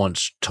Wannstedt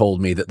once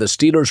told me that the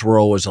Steelers were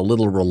always a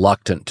little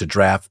reluctant to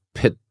draft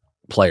Pitt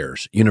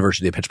players,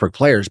 University of Pittsburgh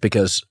players,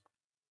 because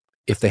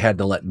if they had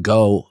to let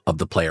go of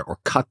the player or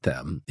cut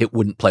them, it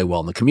wouldn't play well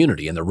in the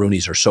community. And the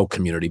Rooneys are so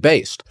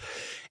community-based.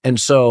 And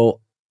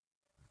so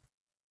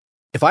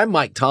if I'm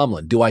Mike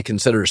Tomlin, do I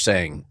consider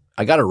saying,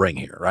 I got a ring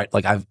here, right?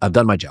 Like I've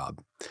done my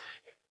job.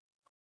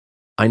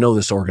 I know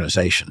this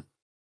organization.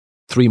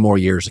 3 more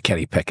years of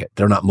Kenny Pickett.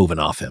 They're not moving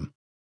off him.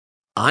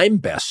 I'm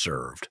best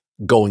served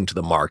going to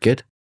the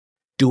market,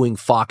 doing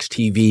Fox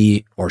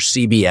TV or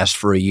CBS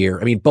for a year.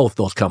 I mean, both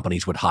those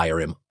companies would hire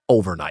him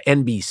overnight.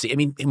 NBC. I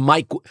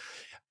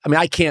mean,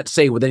 I can't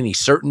say with any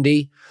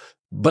certainty,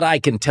 but I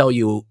can tell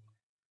you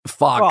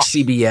Fox,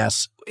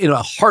 CBS, in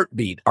a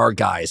heartbeat are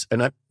guys,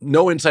 and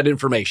no inside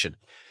information.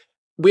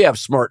 We have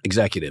smart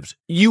executives.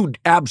 You'd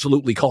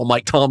absolutely call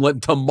Mike Tomlin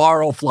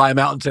tomorrow, fly him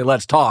out and say,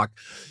 let's talk.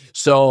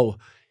 So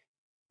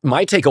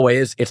my takeaway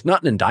is it's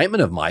not an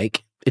indictment of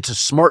Mike. It's a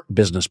smart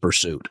business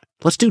pursuit.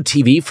 Let's do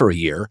TV for a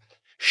year.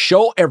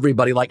 Show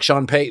everybody like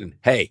Sean Payton,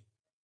 hey,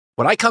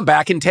 when I come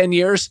back in 10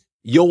 years,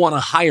 you'll want to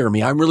hire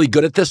me. I'm really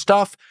good at this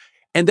stuff.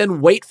 And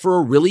then wait for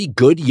a really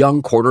good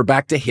young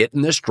quarterback to hit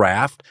in this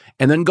draft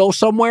and then go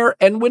somewhere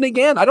and win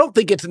again. I don't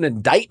think it's an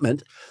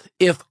indictment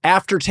if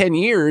after 10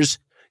 years,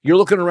 you're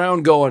looking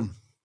around going,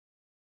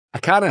 I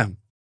kind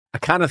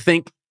of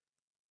think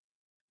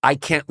I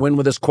can't win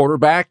with this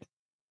quarterback,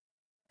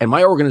 and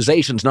my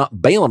organization's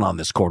not bailing on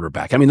this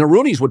quarterback. I mean, the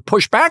Rooneys would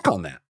push back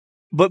on that.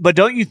 But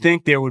don't you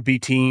think there would be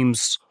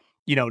teams,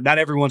 not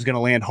everyone's going to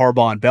land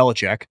Harbaugh and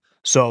Belichick.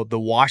 So the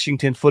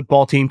Washington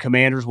football team,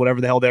 Commanders,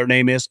 whatever the hell their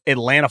name is,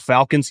 Atlanta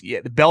Falcons,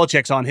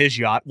 Belichick's on his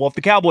yacht. Well, if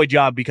the Cowboy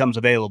job becomes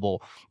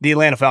available, the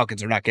Atlanta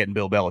Falcons are not getting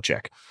Bill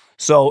Belichick.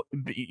 So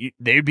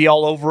they'd be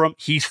all over him.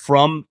 He's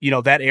from,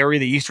 that area,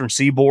 the Eastern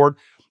Seaboard.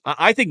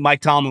 I think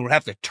Mike Tomlin would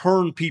have to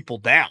turn people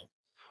down,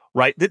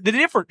 right? The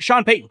different,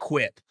 Sean Payton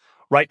quit,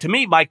 right? To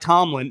me, Mike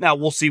Tomlin, now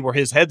we'll see where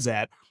his head's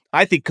at,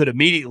 I think could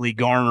immediately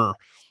garner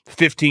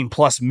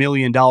 $15+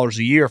 million a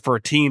year for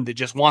a team that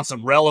just wants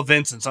some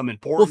relevance and some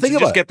importance. Well,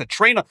 just get the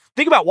train on.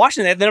 Think about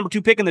Washington. They had the number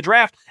 2 pick in the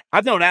draft.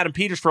 I've known Adam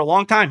Peters for a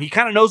long time. He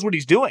kind of knows what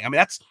he's doing. I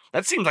mean,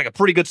 that seems like a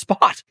pretty good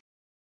spot.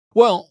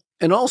 Well,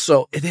 and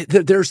also,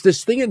 there's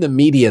this thing in the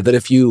media that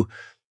if you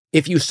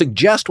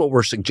suggest what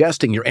we're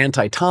suggesting, you're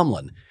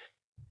anti-Tomlin.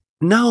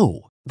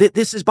 No.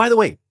 This is, by the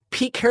way,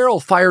 Pete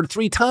Carroll fired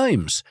 3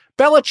 times.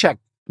 Belichick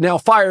now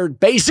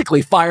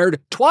basically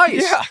fired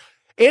twice. Yeah.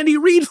 Andy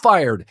Reid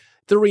fired.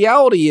 The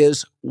reality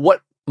is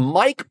what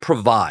Mike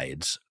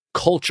provides,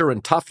 culture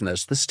and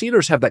toughness, the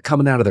Steelers have that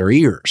coming out of their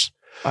ears.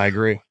 I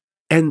agree.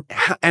 And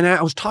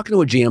I was talking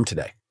to a GM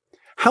today.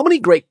 How many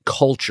great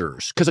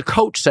cultures, because a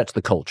coach sets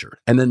the culture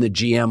and then the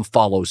GM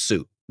follows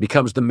suit,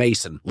 becomes the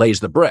mason, lays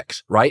the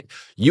bricks, right?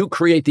 You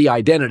create the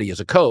identity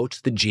as a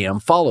coach, the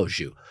GM follows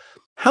you.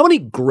 How many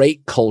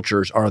great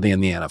cultures are there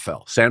in the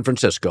NFL? San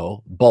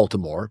Francisco,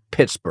 Baltimore,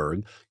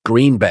 Pittsburgh,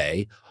 Green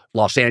Bay,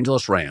 Los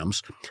Angeles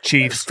Rams,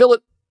 Chiefs,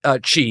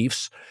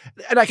 Chiefs,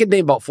 and I can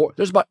name about 4.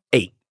 There's about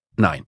 8,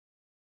 9.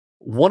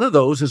 One of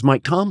those is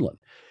Mike Tomlin.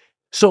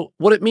 So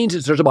what it means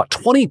is there's about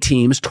 20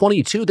 teams,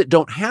 22 that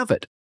don't have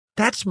it.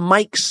 That's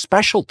Mike's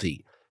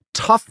specialty.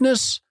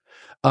 Toughness,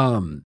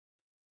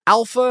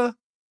 alpha,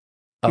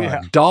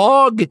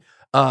 dog,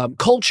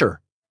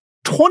 culture.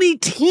 20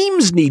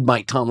 teams need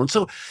Mike Tomlin.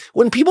 So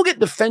when people get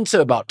defensive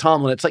about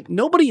Tomlin, it's like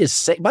nobody is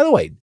saying, by the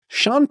way,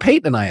 Sean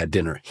Payton and I had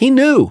dinner. He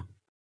knew.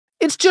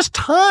 It's just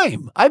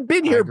time. I've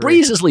been here.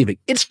 Breeze is leaving.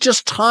 It's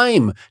just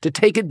time to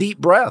take a deep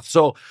breath.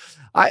 So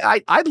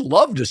I'd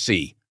love to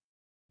see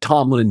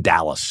Tomlin in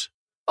Dallas.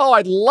 Oh,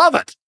 I'd love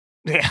it.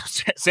 Yeah.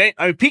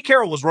 Pete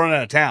Carroll was running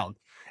out of town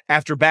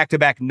after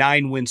back-to-back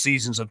 9-win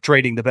seasons of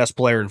trading the best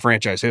player in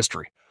franchise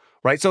history.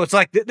 Right. So it's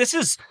like this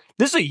is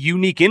a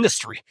unique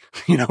industry.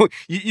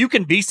 You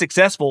can be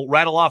successful,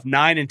 rattle off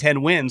 9 and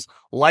 10 wins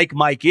like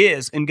Mike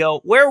is, and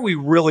go, where are we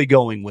really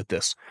going with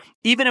this?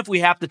 Even if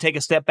we have to take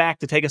a step back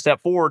to take a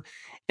step forward.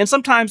 And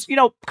sometimes,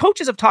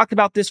 coaches have talked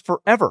about this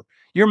forever.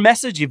 Your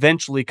message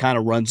eventually kind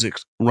of runs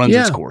its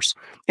course.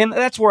 And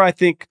that's where I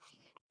think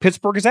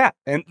Pittsburgh is at.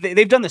 And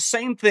they've done the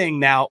same thing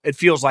now, it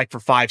feels like,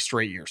 for 5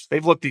 straight years.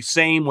 They've looked the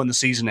same when the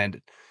season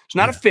ended. It's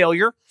not a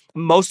failure.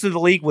 Most of the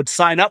league would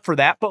sign up for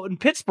that. But in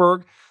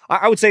Pittsburgh,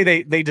 I would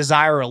say they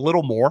desire a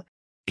little more.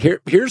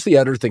 Here's the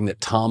other thing that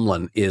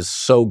Tomlin is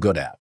so good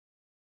at.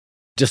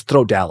 Just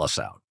throw Dallas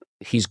out.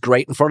 He's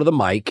great in front of the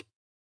mic,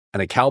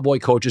 and a Cowboy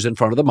coach is in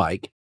front of the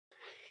mic.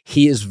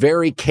 He is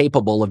very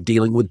capable of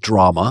dealing with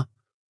drama.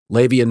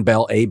 Le'Veon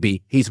Bell,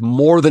 AB. He's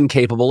more than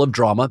capable of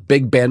drama.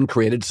 Big Ben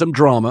created some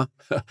drama.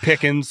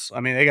 Pickens.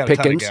 They got a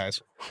ton of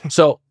guys.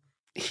 So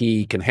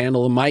he can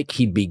handle the mic.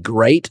 He'd be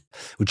great.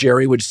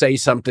 Jerry would say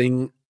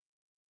something,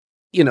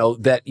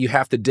 that you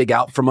have to dig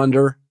out from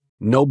under.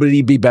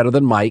 Nobody'd be better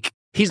than Mike.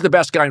 He's the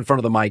best guy in front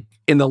of the mic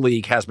in the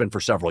league, has been for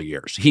several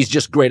years. He's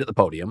just great at the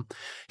podium.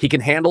 He can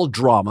handle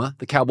drama.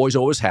 The Cowboys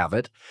always have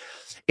it.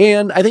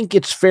 And I think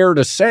it's fair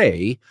to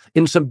say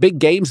in some big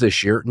games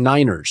this year,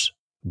 Niners,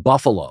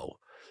 Buffalo,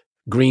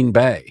 Green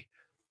Bay,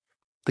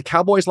 the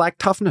Cowboys lack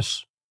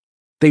toughness.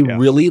 They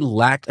really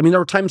lacked. There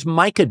were times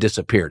Micah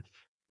disappeared.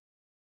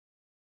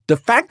 The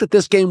fact that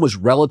this game was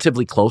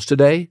relatively close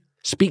today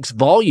speaks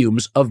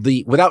volumes of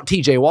without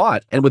TJ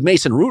Watt and with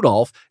Mason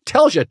Rudolph,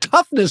 tells you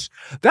toughness.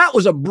 That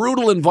was a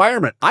brutal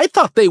environment. I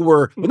thought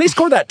when they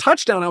scored that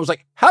touchdown, I was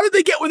like, how did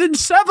they get within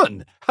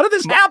 7? How did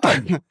this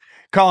happen?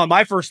 Colin,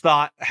 my first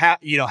thought,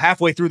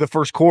 halfway through the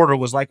first quarter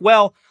was like,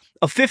 well,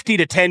 a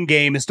 50-10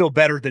 game is still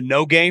better than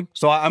no game.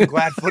 So I'm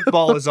glad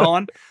football is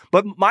on.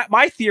 But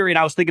my theory, and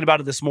I was thinking about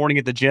it this morning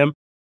at the gym,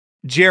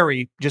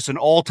 Jerry, just an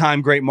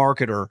all-time great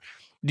marketer.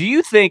 Do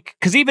you think,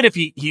 because even if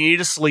he needed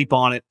to sleep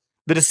on it,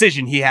 the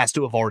decision he has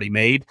to have already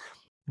made,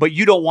 but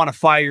you don't want to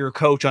fire your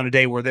coach on a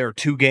day where there are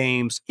 2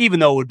 games, even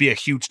though it would be a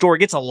huge story. It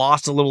gets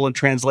lost a little in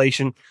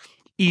translation.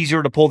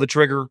 Easier to pull the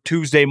trigger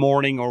Tuesday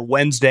morning or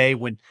Wednesday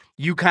when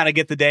you kind of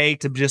get the day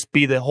to just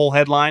be the whole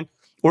headline?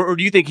 Or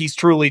do you think he's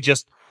truly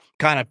just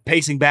kind of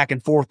pacing back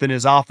and forth in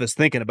his office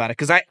thinking about it?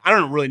 Because I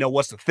don't really know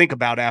what to think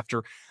about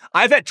after.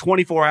 I've had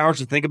 24 hours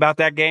to think about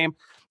that game.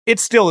 It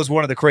still is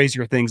one of the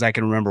crazier things I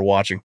can remember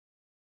watching.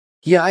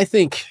 Yeah, I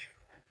think,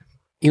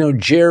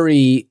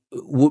 Jerry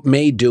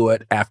may do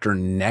it after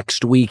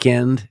next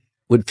weekend,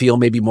 would feel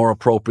maybe more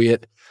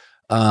appropriate.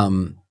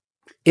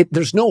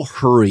 There's no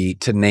hurry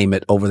to name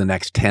it over the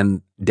next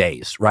 10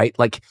 days, right?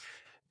 Like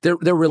there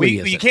really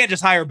is. You can't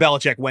just hire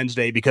Belichick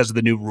Wednesday because of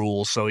the new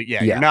rules. So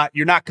you're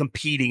not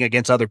competing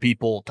against other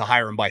people to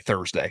hire him by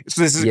Thursday.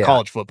 So this is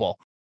college football.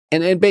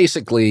 And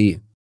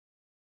basically,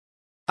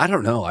 I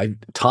don't know.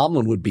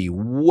 Tomlin would be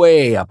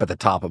way up at the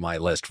top of my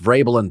list.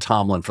 Vrabel and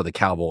Tomlin for the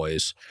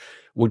Cowboys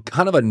would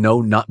kind of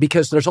not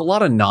because there's a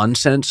lot of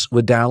nonsense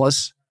with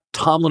Dallas.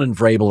 Tomlin and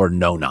Vrabel are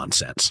no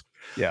nonsense.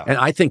 Yeah. And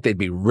I think they'd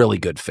be really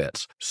good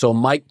fits. So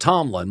Mike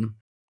Tomlin,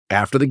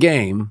 after the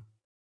game,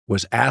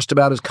 was asked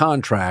about his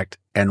contract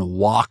and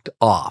walked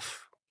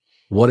off.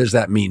 What does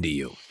that mean to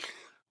you?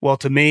 Well,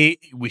 to me,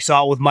 we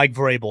saw it with Mike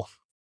Vrabel.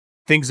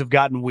 Things have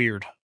gotten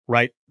weird,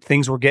 right?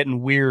 Things were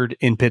getting weird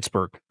in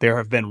Pittsburgh. There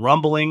have been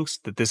rumblings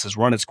that this has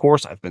run its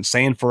course. I've been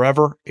saying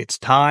forever, it's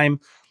time.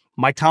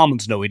 Mike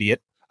Tomlin's no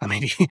idiot.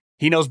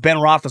 He knows Ben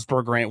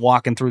Roethlisberger ain't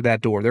walking through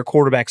that door. Their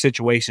quarterback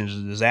situation is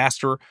a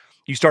disaster.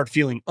 You start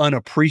feeling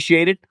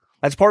unappreciated.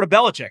 That's part of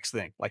Belichick's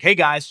thing. Like, hey,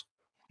 guys,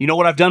 you know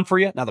what I've done for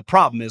you? Now, the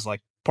problem is,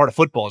 part of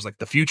football is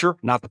the future,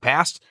 not the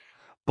past.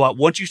 But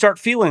once you start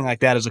feeling like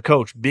that as a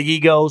coach, big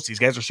egos, these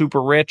guys are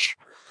super rich.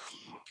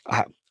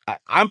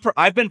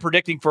 I've been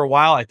predicting for a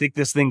while, I think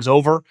this thing's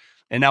over.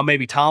 And now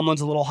maybe Tomlin's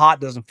a little hot,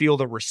 doesn't feel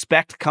the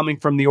respect coming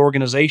from the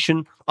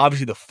organization.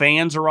 Obviously, the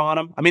fans are on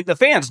him. The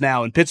fans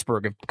now in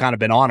Pittsburgh have kind of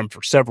been on him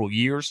for several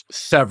years.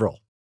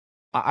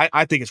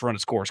 I think it's run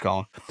its course,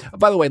 Colin.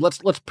 By the way,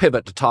 let's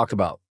pivot to talk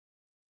about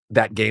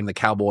that game, the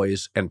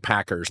Cowboys and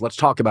Packers. Let's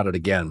talk about it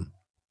again.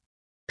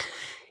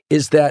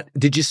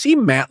 Did you see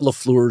Matt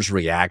LaFleur's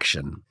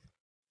reaction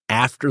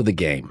after the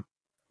game?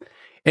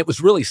 It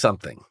was really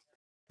something.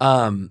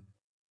 In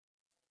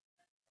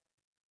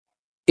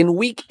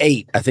week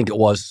 8, I think it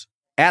was,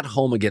 at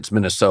home against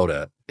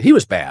Minnesota, he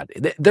was bad.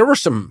 There were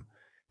some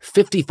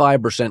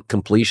 55%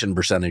 completion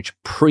percentage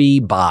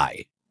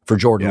pre-bye for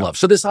Jordan Love.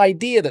 So this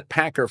idea that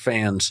Packer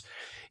fans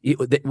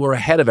that were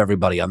ahead of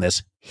everybody on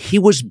this, he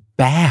was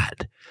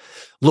bad.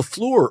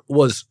 LaFleur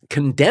was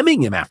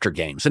condemning him after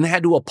games and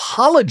had to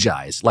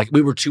apologize like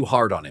we were too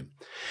hard on him.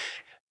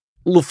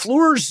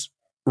 LaFleur's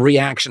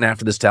reaction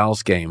after this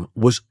Dallas game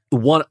was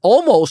one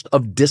almost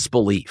of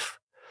disbelief,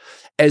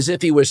 as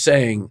if he was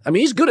saying, I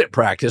mean, he's good at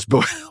practice,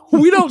 but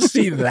we don't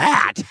see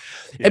that.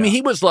 I mean,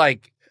 he was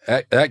like,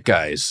 that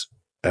guy's,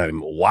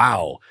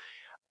 wow.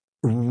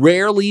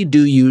 Rarely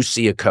do you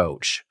see a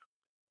coach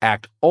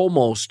act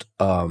almost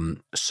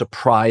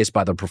surprised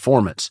by the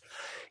performance.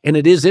 And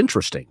it is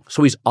interesting.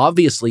 So he's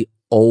obviously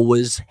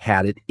always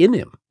had it in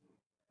him,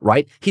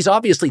 right? He's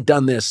obviously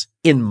done this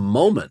in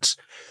moments.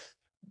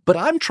 But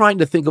I'm trying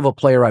to think of a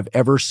player I've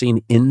ever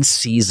seen in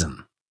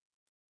season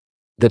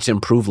that's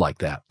improved like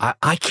that.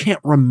 I can't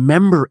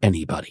remember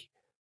anybody.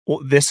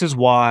 Well, this is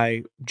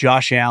why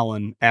Josh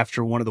Allen,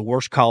 after one of the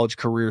worst college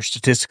careers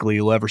statistically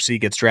you'll ever see,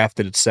 gets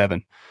drafted at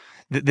 7.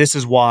 This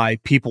is why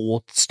people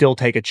will still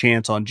take a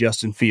chance on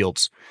Justin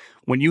Fields.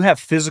 When you have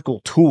physical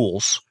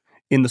tools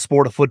in the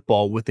sport of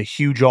football with a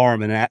huge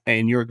arm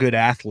and you're a good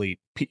athlete,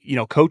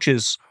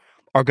 coaches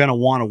are going to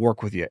want to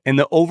work with you. And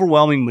the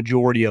overwhelming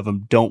majority of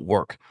them don't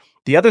work.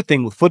 The other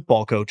thing with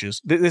football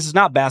coaches, this is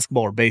not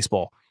basketball or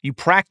baseball. You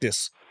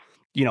practice,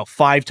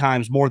 5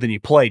 times more than you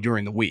play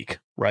during the week,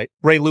 right?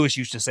 Ray Lewis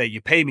used to say, you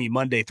pay me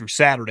Monday through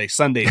Saturday,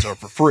 Sundays are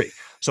for free.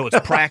 So it's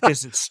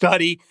practice, it's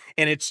study,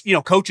 and it's,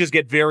 coaches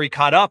get very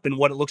caught up in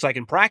what it looks like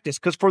in practice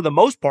because for the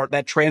most part,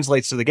 that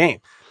translates to the game.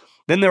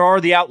 Then there are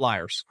the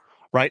outliers,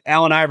 right?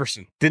 Allen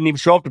Iverson didn't even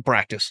show up to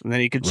practice, and then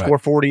he could score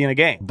 40 in a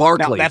game.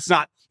 Barkley. Now, that's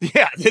not,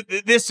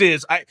 this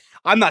is,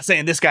 I'm not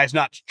saying this guy's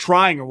not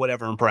trying or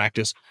whatever in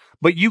practice,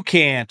 but you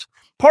can't.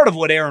 Part of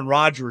what Aaron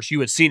Rodgers, you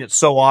had seen it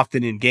so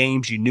often in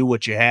games, you knew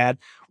what you had.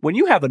 When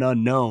you have an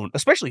unknown,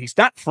 especially it's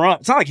not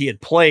like he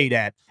had played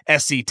at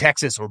SC,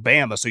 Texas, or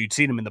Bama, so you'd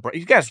seen him in the.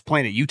 You guys were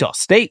playing at Utah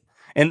State,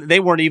 and they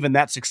weren't even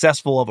that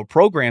successful of a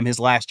program his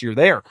last year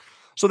there.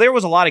 So there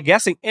was a lot of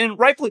guessing, and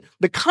rightfully,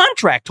 the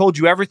contract told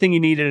you everything you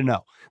needed to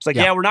know. It's like,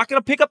 we're not going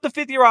to pick up the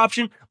 5th-year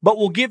option, but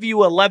we'll give you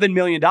 $11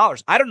 million.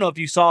 I don't know if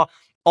you saw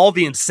all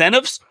the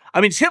incentives. I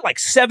mean, it's hit like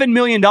 $7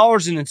 million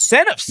in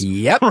incentives.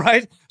 Yep.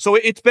 Right? So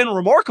it's been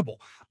remarkable.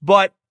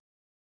 But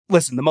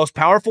listen, the most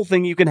powerful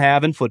thing you can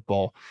have in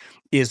football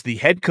is the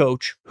head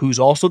coach who's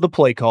also the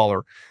play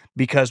caller,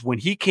 because when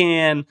he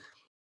can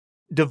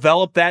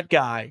develop that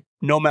guy,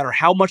 no matter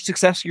how much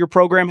success your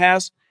program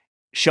has,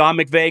 Sean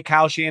McVay,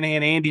 Kyle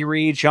Shanahan, Andy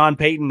Reid, Sean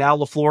Payton, now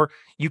LaFleur,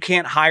 you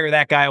can't hire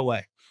that guy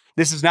away.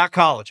 This is not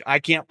college. I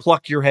can't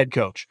pluck your head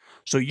coach.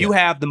 So you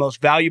have the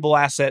most valuable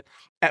asset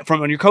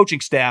from on your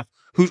coaching staff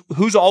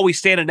who's always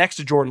standing next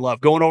to Jordan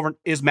Love going over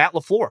is Matt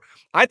LaFleur.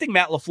 I think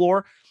Matt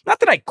LaFleur, not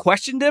that I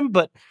questioned him,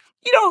 but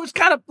it's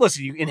kind of,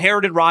 listen, you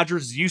inherited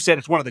Rodgers. As you said,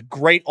 it's one of the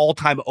great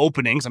all-time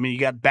openings. I mean, you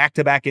got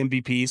back-to-back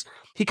MVPs.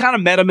 He kind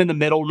of met him in the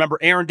middle. Remember,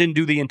 Aaron didn't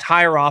do the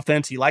entire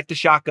offense. He liked the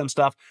shotgun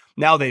stuff.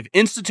 Now they've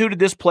instituted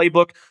this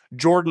playbook.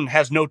 Jordan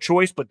has no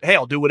choice, but hey,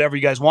 I'll do whatever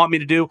you guys want me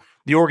to do.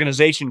 The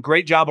organization,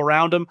 great job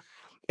around him.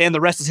 And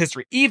the rest is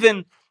history.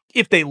 Even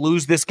if they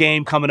lose this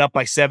game coming up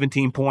by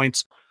 17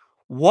 points,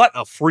 what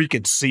a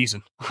freaking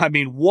season. I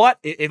mean, what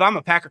if I'm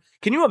a Packer?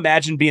 Can you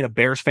imagine being a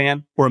Bears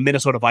fan or a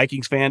Minnesota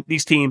Vikings fan?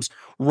 These teams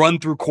run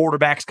through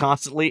quarterbacks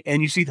constantly,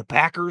 and you see the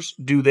Packers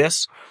do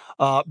this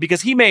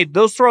because he made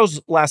those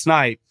throws last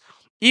night.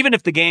 Even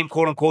if the game,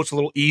 quote unquote, is a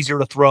little easier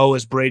to throw,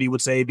 as Brady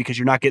would say, because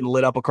you're not getting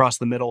lit up across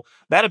the middle,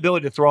 that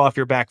ability to throw off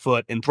your back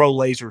foot and throw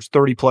lasers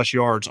 30 plus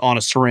yards on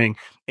a string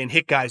and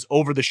hit guys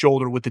over the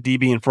shoulder with the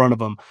DB in front of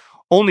them,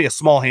 only a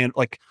small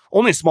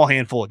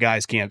handful of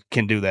guys can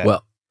do that.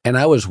 Well, and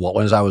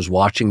as I was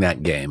watching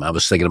that game, I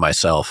was thinking to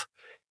myself,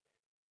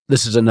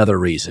 this is another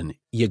reason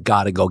you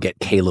got to go get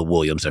Caleb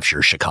Williams if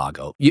you're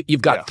Chicago.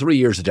 You've got 3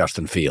 years of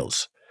Justin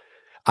Fields.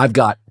 I've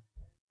got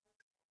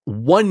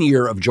 1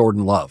 year of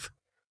Jordan Love.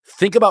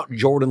 Think about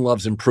Jordan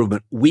Love's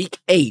improvement week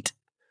 8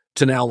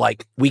 to now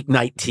like week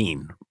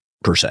 19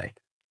 per se.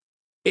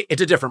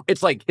 It's a different,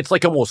 it's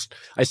like almost,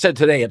 I said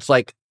today, it's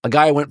like a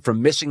guy went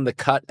from missing the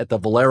cut at the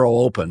Valero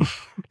Open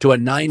to a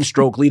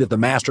 9-stroke lead at the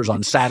Masters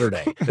on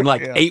Saturday in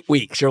 8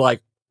 weeks. You're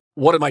like,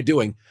 what am I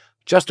doing?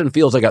 Justin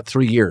Fields, I got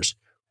 3 years.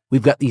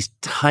 We've got these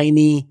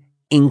tiny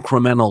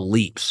incremental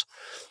leaps.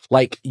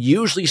 Like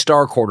usually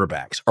star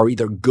quarterbacks are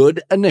either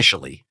good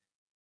initially,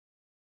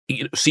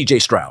 CJ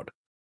Stroud,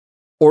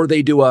 or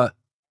they do a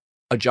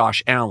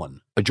Josh Allen,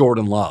 a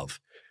Jordan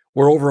Love,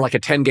 where over like a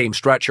 10-game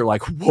stretch, you're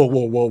like,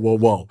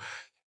 whoa.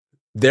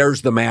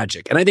 there's the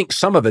magic. And I think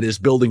some of it is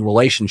building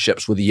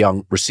relationships with the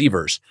young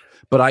receivers.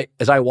 But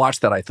as I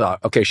watched that, I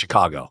thought, okay,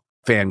 Chicago,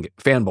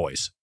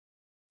 fanboys,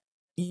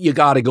 you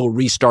got to go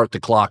restart the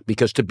clock,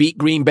 because to beat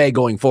Green Bay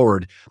going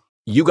forward,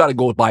 you got to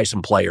go buy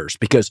some players,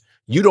 because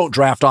you don't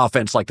draft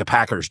offense like the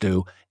Packers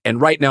do. And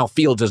right now,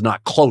 Fields is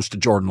not close to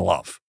Jordan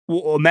Love.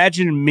 Well,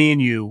 imagine me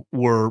and you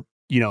were,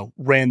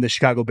 ran the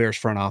Chicago Bears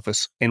front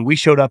office, and we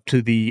showed up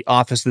to the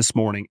office this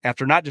morning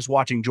after not just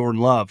watching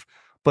Jordan Love,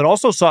 but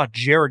also saw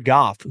Jared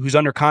Goff, who's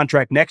under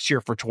contract next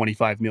year for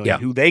 $25 million,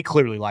 who they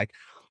clearly like.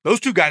 Those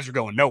two guys are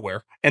going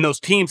nowhere, and those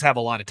teams have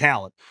a lot of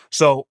talent.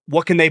 So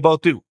what can they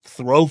both do?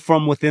 Throw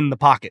from within the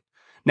pocket.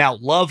 Now,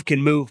 Love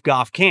can move,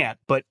 Goff can't,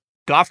 but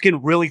Goff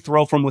can really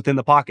throw from within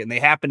the pocket, and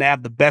they happen to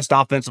have the best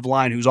offensive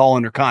line who's all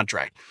under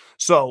contract.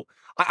 So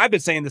I've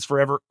been saying this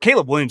forever.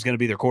 Caleb Williams is going to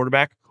be their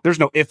quarterback. There's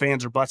no ifs,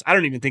 ands, or buts. I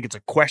don't even think it's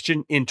a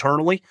question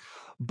internally,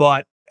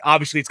 but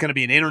obviously it's going to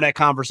be an internet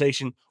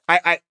conversation.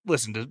 I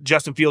listen to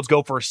Justin Fields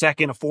go for a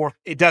second, a fourth.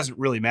 It doesn't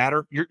really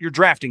matter. You're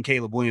drafting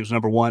Caleb Williams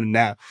number one. And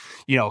now,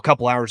 a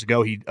couple hours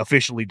ago, he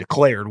officially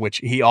declared, which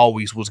he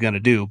always was going to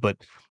do. But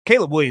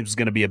Caleb Williams is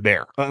going to be a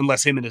Bear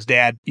unless him and his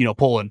dad,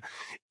 pulling,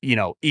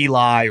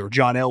 Eli or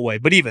John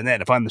Elway. But even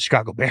then, if I'm the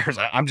Chicago Bears,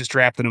 I'm just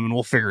drafting him and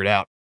we'll figure it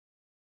out.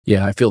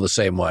 Yeah, I feel the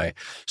same way.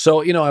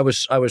 So, I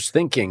was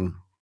thinking,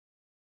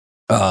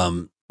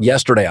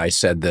 yesterday I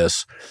said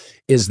this,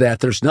 is that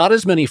there's not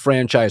as many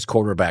franchise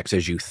quarterbacks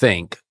as you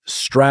think.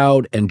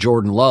 Stroud and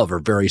Jordan Love are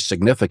very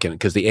significant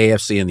because the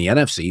AFC and the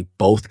NFC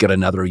both get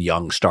another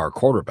young star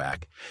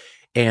quarterback.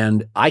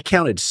 And I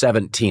counted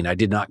 17. I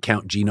did not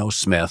count Geno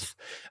Smith.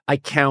 I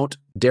count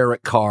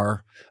Derek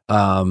Carr.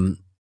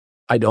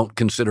 I don't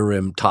consider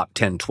him top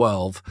 10,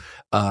 12.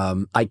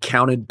 I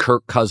counted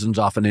Kirk Cousins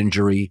off an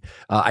injury.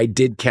 I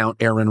did count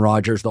Aaron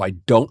Rodgers, though I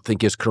don't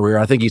think his career.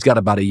 I think he's got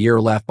about a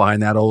year left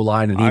behind that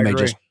O-line, and he may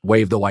just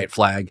wave the white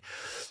flag.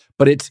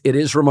 But it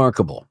is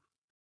remarkable.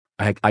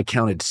 I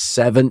counted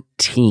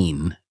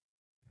 17,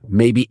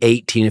 maybe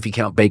 18 if you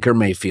count Baker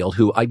Mayfield,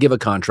 who I give a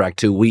contract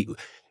to.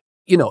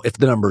 If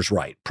the number's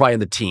right, probably in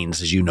the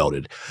teens, as you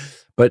noted.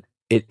 But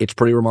it's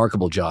pretty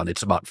remarkable, John.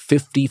 It's about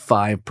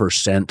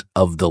 55%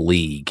 of the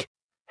league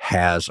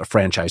has a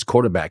franchise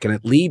quarterback. And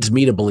it leads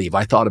me to believe,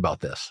 I thought about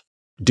this,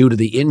 due to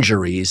the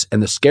injuries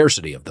and the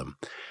scarcity of them.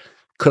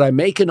 Could I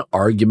make an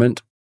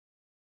argument,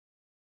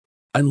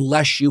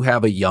 unless you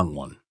have a young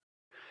one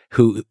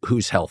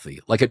who's healthy,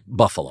 like at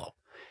Buffalo,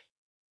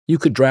 you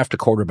could draft a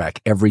quarterback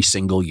every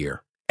single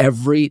year.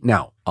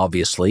 Now,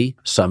 obviously,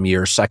 some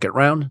years second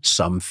round,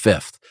 some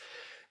fifth.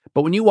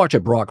 But when you watch a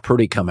Brock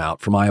Purdy come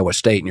out from Iowa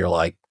State and you're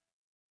like,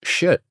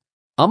 shit,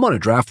 I'm going to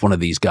draft one of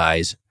these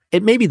guys,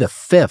 it may be the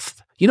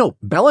fifth.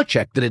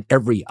 Belichick did it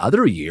every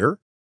other year.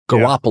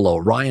 Garoppolo,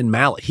 Ryan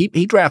Mallett,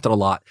 he drafted a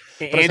lot.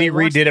 Andy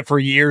Reid did it for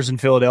years in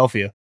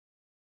Philadelphia.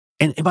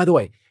 And by the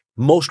way,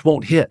 most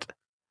won't hit.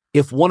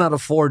 If 1 out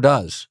of 4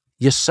 does,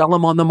 you sell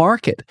them on the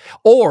market.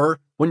 Or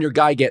when your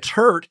guy gets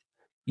hurt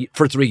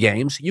for 3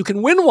 games, you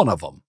can win one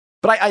of them.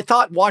 But I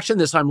thought watching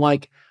this, I'm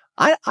like,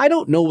 I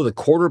don't know with a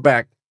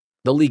quarterback,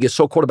 the league is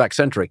so quarterback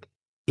centric.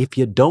 If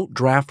you don't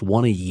draft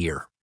one a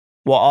year.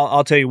 Well,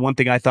 I'll tell you one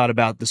thing I thought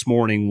about this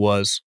morning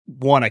was,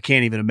 one, I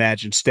can't even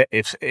imagine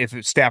if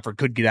Stafford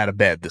could get out of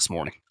bed this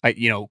morning.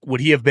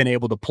 Would he have been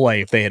able to play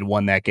if they had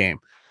won that game?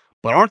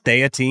 But aren't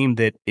they a team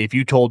that if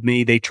you told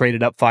me they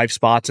traded up 5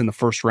 spots in the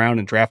first round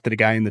and drafted a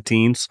guy in the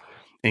teens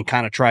and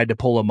kind of tried to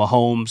pull a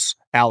Mahomes,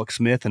 Alex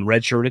Smith, and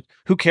redshirted,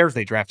 who cares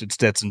they drafted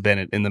Stetson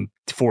Bennett in the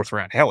 4th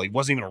round? Hell, he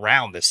wasn't even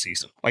around this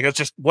season. That's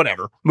just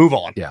whatever. Move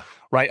on. Yeah.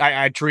 Right?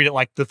 I treat it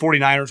like the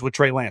 49ers with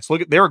Trey Lance.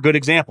 They're a good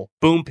example.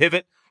 Boom,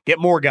 pivot. Get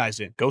more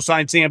guys in. Go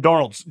sign Sam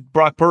Darnold,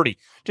 Brock Purdy.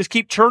 Just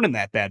keep churning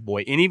that bad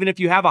boy. And even if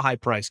you have a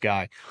high-priced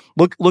guy,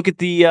 look at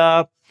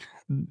the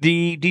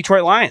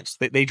Detroit Lions.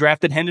 They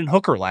drafted Hendon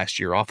Hooker last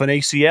year off an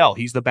ACL.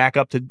 He's the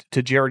backup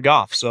to Jared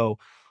Goff. So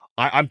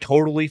I'm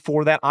totally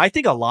for that. I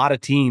think a lot of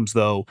teams,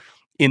 though,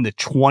 in the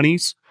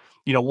 20s,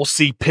 we'll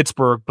see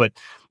Pittsburgh, but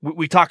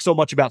we talk so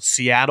much about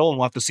Seattle, and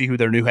we'll have to see who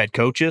their new head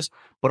coach is.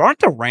 But aren't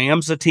the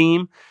Rams a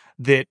team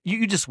that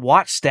you just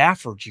watch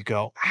Stafford, you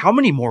go, how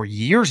many more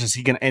years is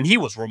he going to, and he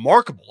was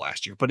remarkable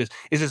last year, but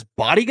is his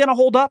body going to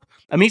hold up?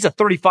 I mean, he's a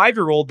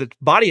 35-year-old that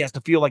body has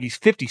to feel like he's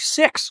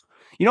 56.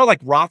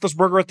 Like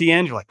Roethlisberger at the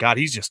end, you're like, God,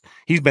 he's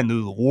been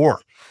through the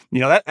war.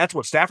 That's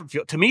what Stafford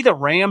feels. To me, the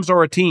Rams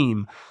are a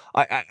team,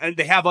 and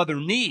they have other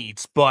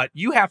needs, but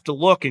you have to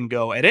look and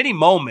go, at any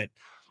moment,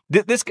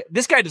 this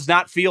guy does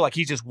not feel like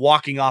he's just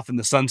walking off in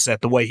the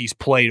sunset the way he's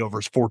played over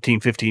his 14,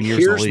 15 years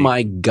in the league. Here's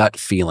my gut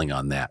feeling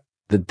on that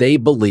they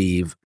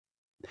believe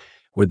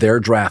with their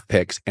draft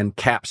picks and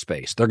cap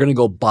space, they're going to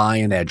go buy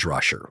an edge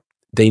rusher.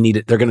 They need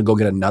it. They're going to go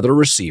get another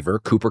receiver.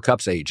 Cooper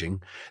Kupp's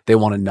aging. They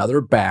want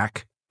another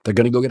back. They're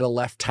going to go get a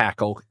left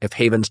tackle if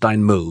Havenstein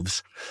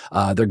moves.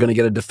 They're going to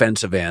get a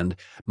defensive end.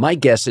 My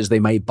guess is they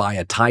may buy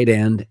a tight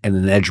end and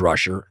an edge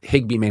rusher.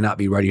 Higbee may not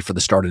be ready for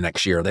the start of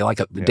next year. They like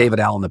David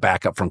Allen, the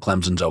backup from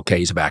Clemson's okay.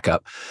 He's a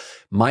backup.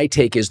 My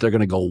take is they're going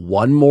to go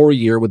one more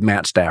year with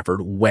Matt Stafford,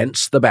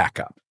 Wentz the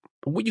backup.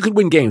 You could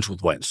win games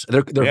with Wentz.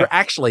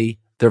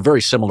 They're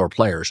very similar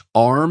players.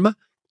 Arm,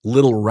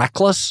 little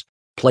reckless,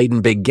 played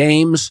in big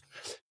games.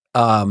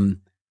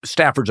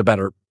 Stafford's a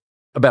better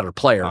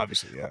player.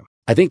 Obviously, yeah.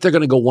 I think they're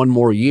going to go one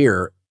more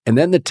year, and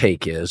then the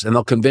take is, and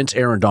they'll convince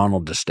Aaron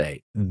Donald to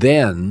stay.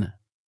 Then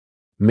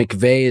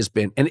McVay has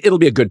been, and it'll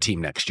be a good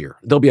team next year.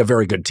 They'll be a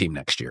very good team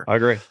next year. I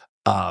agree.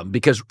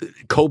 Because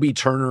Kobe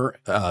Turner,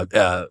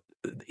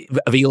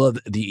 Avila,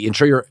 the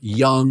interior,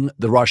 Young,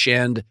 the rush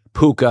end,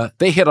 Puka,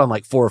 they hit on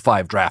like 4 or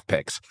 5 draft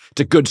picks.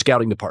 It's a good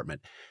scouting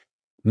department.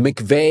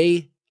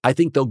 McVay, I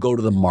think they'll go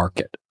to the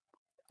market.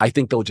 I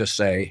think they'll just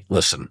say,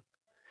 listen,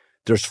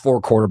 there's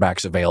 4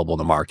 quarterbacks available in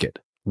the market.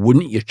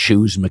 Wouldn't you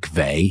choose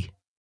McVay?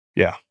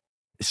 Yeah.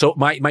 So it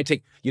might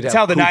take. That's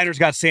how the Niners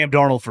got Sam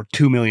Darnold for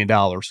 $2 million,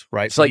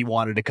 right? So like, he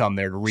wanted to come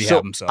there to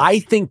rehab himself. I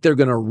think they're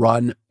going to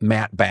run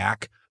Matt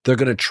back. They're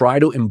going to try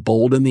to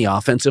embolden the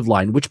offensive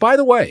line, which, by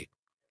the way,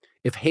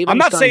 if Havenstein's... I'm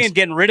not saying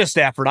getting rid of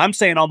Stafford. I'm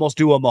saying almost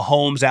do a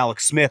Mahomes,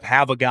 Alex Smith,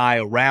 have a guy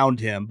around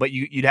him, but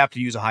you'd have to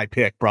use a high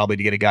pick probably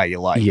to get a guy you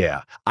like.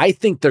 Yeah. I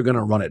think they're going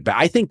to run it back.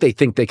 I think they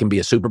can be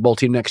a Super Bowl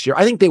team next year.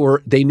 I think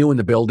they knew in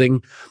the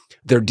building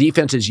their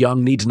defense is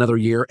young, needs another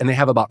year, and they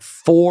have about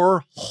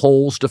 4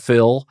 holes to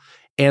fill.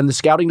 And the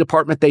scouting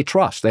department they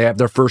trust. They have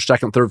their first,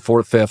 second, third,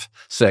 fourth, fifth,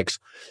 sixth.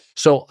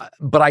 So,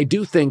 but I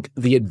do think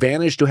the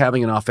advantage to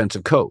having an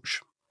offensive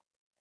coach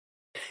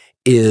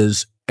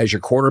is as your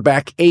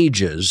quarterback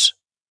ages,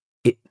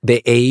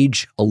 they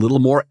age a little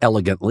more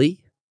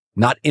elegantly,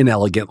 not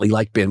inelegantly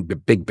like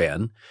Big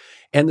Ben.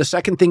 And the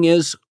second thing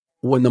is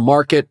when the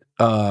market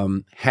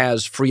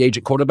has free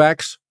agent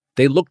quarterbacks,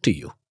 they look to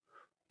you.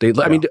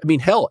 I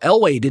mean, hell,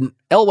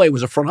 Elway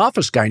was a front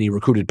office guy and he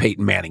recruited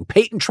Peyton Manning.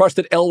 Peyton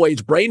trusted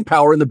Elway's brain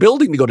power in the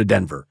building to go to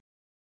Denver.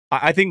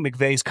 I think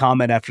McVay's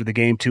comment after the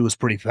game, too, was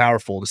pretty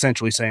powerful,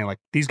 essentially saying, like,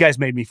 these guys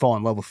made me fall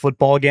in love with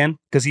football again,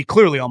 because he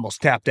clearly almost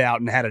tapped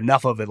out and had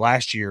enough of it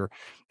last year.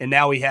 And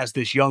now he has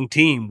this young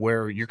team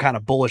where you're kind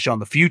of bullish on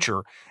the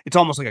future. It's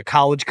almost like a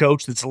college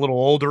coach that's a little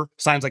older,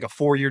 signs like a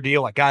 4-year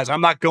deal, like, guys, I'm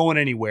not going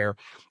anywhere.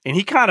 And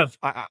he kind of,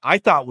 I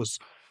thought, was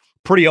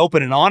pretty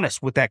open and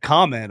honest with that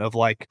comment of,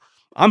 like,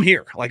 I'm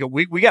here. Like,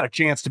 we got a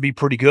chance to be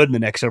pretty good in the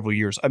next several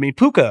years. I mean,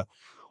 Puka,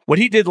 what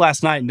he did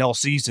last night and all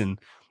season,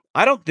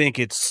 I don't think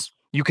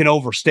you can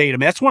overstate. I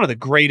mean, that's one of the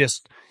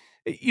greatest.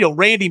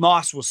 Randy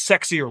Moss was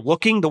sexier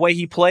looking the way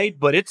he played,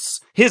 but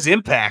it's his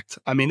impact.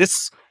 I mean,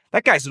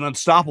 that guy's an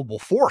unstoppable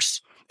force.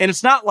 And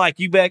it's not like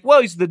you back,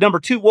 well, he's the number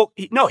 2. Well,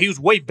 no, he was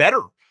way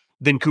better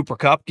than Cooper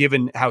Kupp,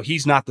 given how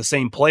he's not the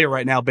same player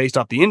right now based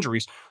off the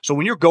injuries. So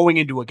when you're going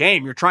into a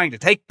game, you're trying to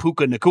take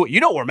Puka Nacua. You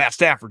know where Matt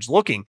Stafford's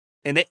looking.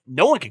 And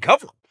no one can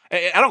cover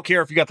him. I don't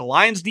care if you got the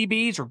Lions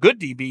DBs or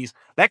good DBs.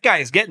 That guy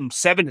is getting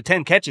 7 to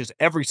 10 catches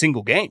every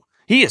single game.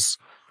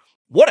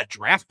 What a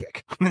draft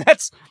pick. I mean,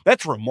 that's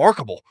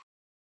remarkable.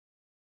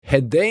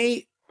 Had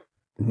they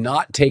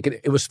not taken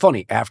it was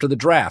funny. After the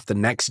draft, the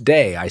next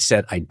day, I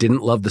said I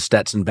didn't love the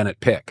Stetson Bennett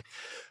pick,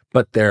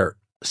 but their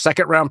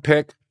 2nd round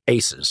pick,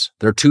 aces.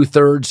 Their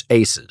 2/3,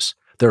 aces.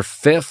 Their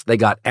 5th, they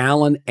got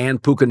Allen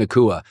and Puka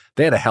Nacua.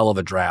 They had a hell of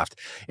a draft.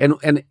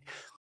 And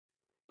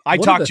I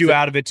talked you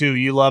out of it too.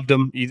 You loved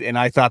them, and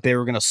I thought they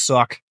were going to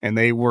suck, and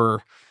they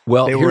were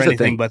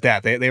anything but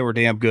that. They were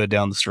damn good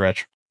down the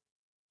stretch.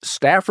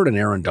 Stafford and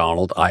Aaron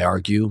Donald, I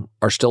argue,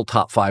 are still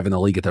top 5 in the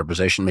league at their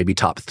position, maybe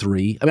top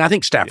 3. I mean, I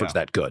think Stafford's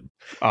that good.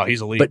 Oh,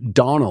 he's elite. But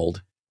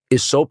Donald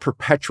is so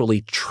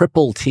perpetually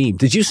triple teamed.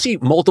 Did you see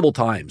multiple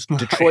times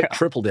Detroit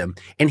tripled him,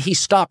 and he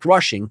stopped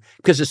rushing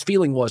because his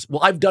feeling was,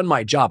 well, I've done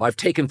my job. I've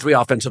taken 3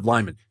 offensive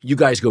linemen. You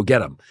guys go get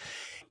them.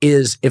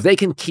 Is if they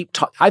can keep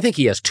I think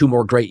he has 2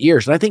 more great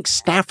years, and I think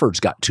Stafford's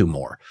got 2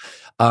 more.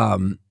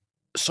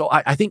 So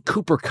I think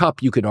Cooper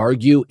Kupp, you could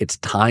argue it's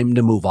time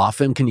to move off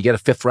him. Can you get a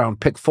 5th round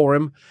pick for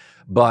him?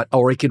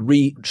 Or he could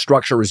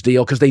restructure his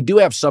deal because they do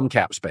have some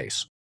cap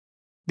space.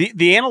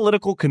 The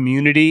analytical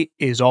community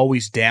is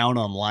always down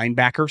on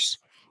linebackers.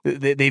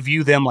 They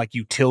view them like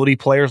utility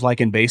players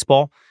like in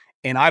baseball.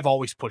 And I've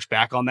always pushed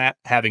back on that,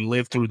 having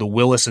lived through the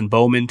Willis and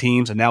Bowman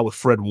teams and now with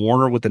Fred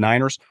Warner with the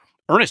Niners.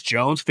 Ernest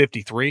Jones,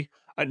 53.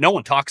 No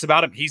one talks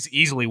about him. He's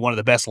easily one of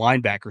the best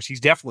linebackers. He's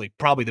definitely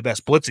probably the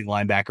best blitzing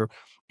linebacker.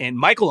 And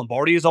Michael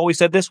Lombardi has always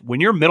said this, when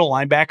your middle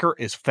linebacker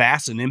is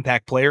fast and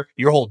impact player,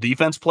 your whole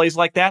defense plays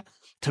like that.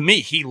 To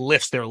me, he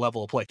lifts their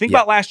level of play. Think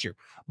about last year.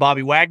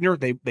 Bobby Wagner,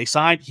 they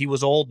signed. He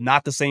was old,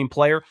 not the same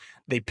player.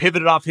 They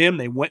pivoted off him.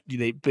 They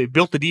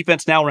built the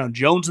defense now around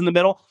Jones in the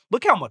middle.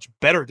 Look how much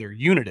better their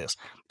unit is.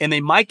 And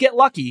they might get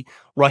lucky.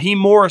 Raheem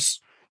Morris,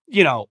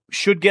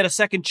 should get a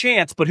second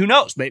chance, but who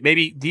knows?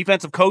 Maybe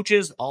defensive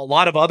coaches, a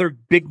lot of other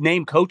big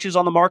name coaches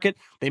on the market,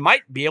 they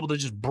might be able to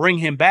just bring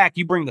him back.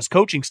 You bring this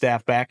coaching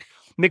staff back.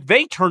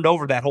 McVay turned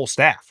over that whole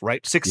staff,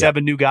 right?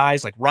 6-7 new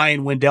guys like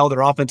Ryan Wendell,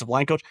 their offensive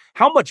line coach.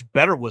 How much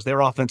better was their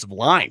offensive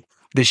line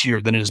this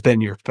year than it has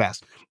been years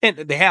past? And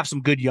they have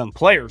some good young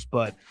players,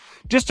 but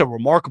just a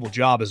remarkable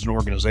job as an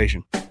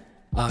organization.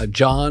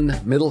 John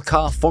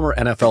Middlecoff, former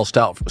NFL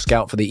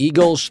scout for the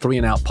Eagles, 3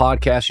 and Out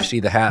podcast. You see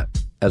the hat.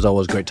 As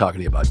always, great talking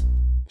to you, bud.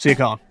 See you,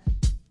 Colin.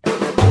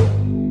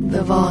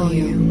 the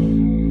volume.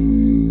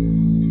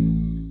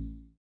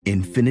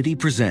 Infiniti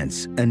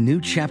presents a new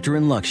chapter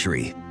in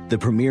luxury, the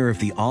premiere of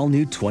the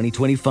all-new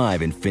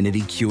 2025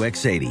 Infiniti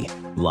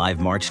QX80, live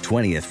March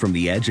 20th from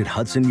the Edge at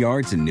Hudson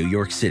Yards in New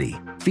York City,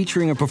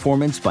 featuring a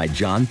performance by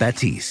John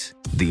Batiste.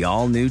 The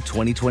all-new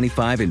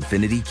 2025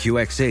 Infiniti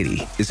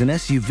QX80 is an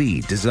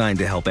SUV designed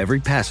to help every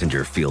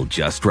passenger feel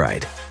just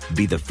right.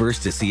 Be the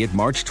first to see it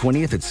March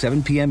 20th at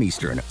 7 p.m.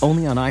 Eastern,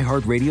 only on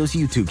iHeartRadio's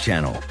YouTube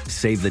channel.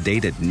 Save the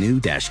date at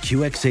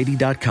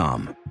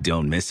new-QX80.com.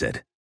 Don't miss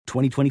it.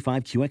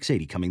 2025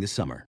 QX80 coming this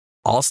summer.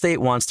 Allstate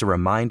wants to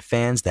remind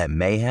fans that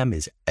mayhem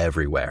is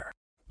everywhere.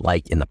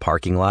 Like in the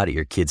parking lot at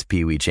your kid's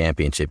Pee Wee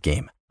Championship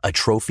game. A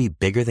trophy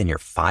bigger than your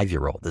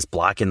 5-year-old is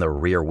blocking the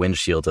rear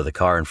windshield of the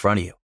car in front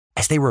of you.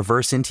 As they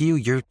reverse into you,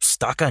 you're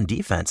stuck on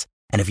defense.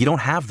 And if you don't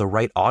have the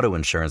right auto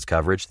insurance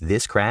coverage,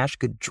 this crash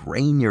could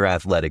drain your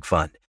athletic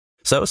fund.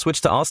 So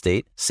switch to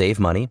Allstate, save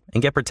money,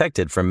 and get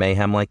protected from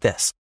mayhem like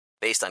this.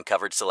 Based on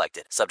coverage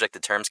selected, subject to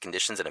terms,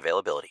 conditions, and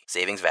availability.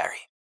 Savings vary.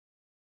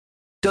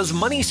 Does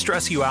money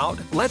stress you out?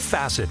 Let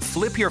Facet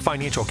flip your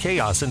financial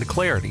chaos into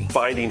clarity.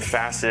 Finding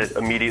Facet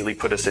immediately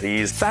put us at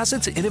ease.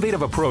 Facet's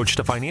innovative approach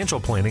to financial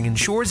planning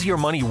ensures your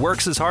money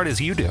works as hard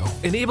as you do,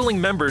 enabling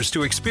members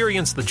to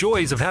experience the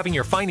joys of having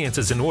your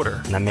finances in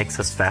order. And that makes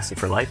us Facet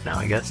for life now,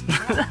 I guess.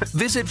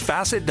 Visit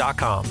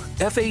Facet.com,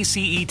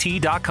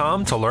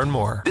 FACET.com to learn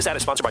more. This ad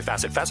is sponsored by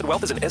Facet. Facet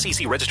Wealth is an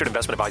SEC registered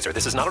investment advisor.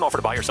 This is not an offer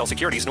to buy or sell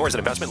securities, nor is it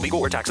investment, legal,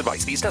 or tax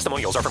advice. These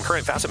testimonials are from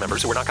current Facet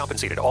members who are not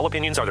compensated. All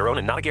opinions are their own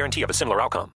and not a guarantee of a similar outcome.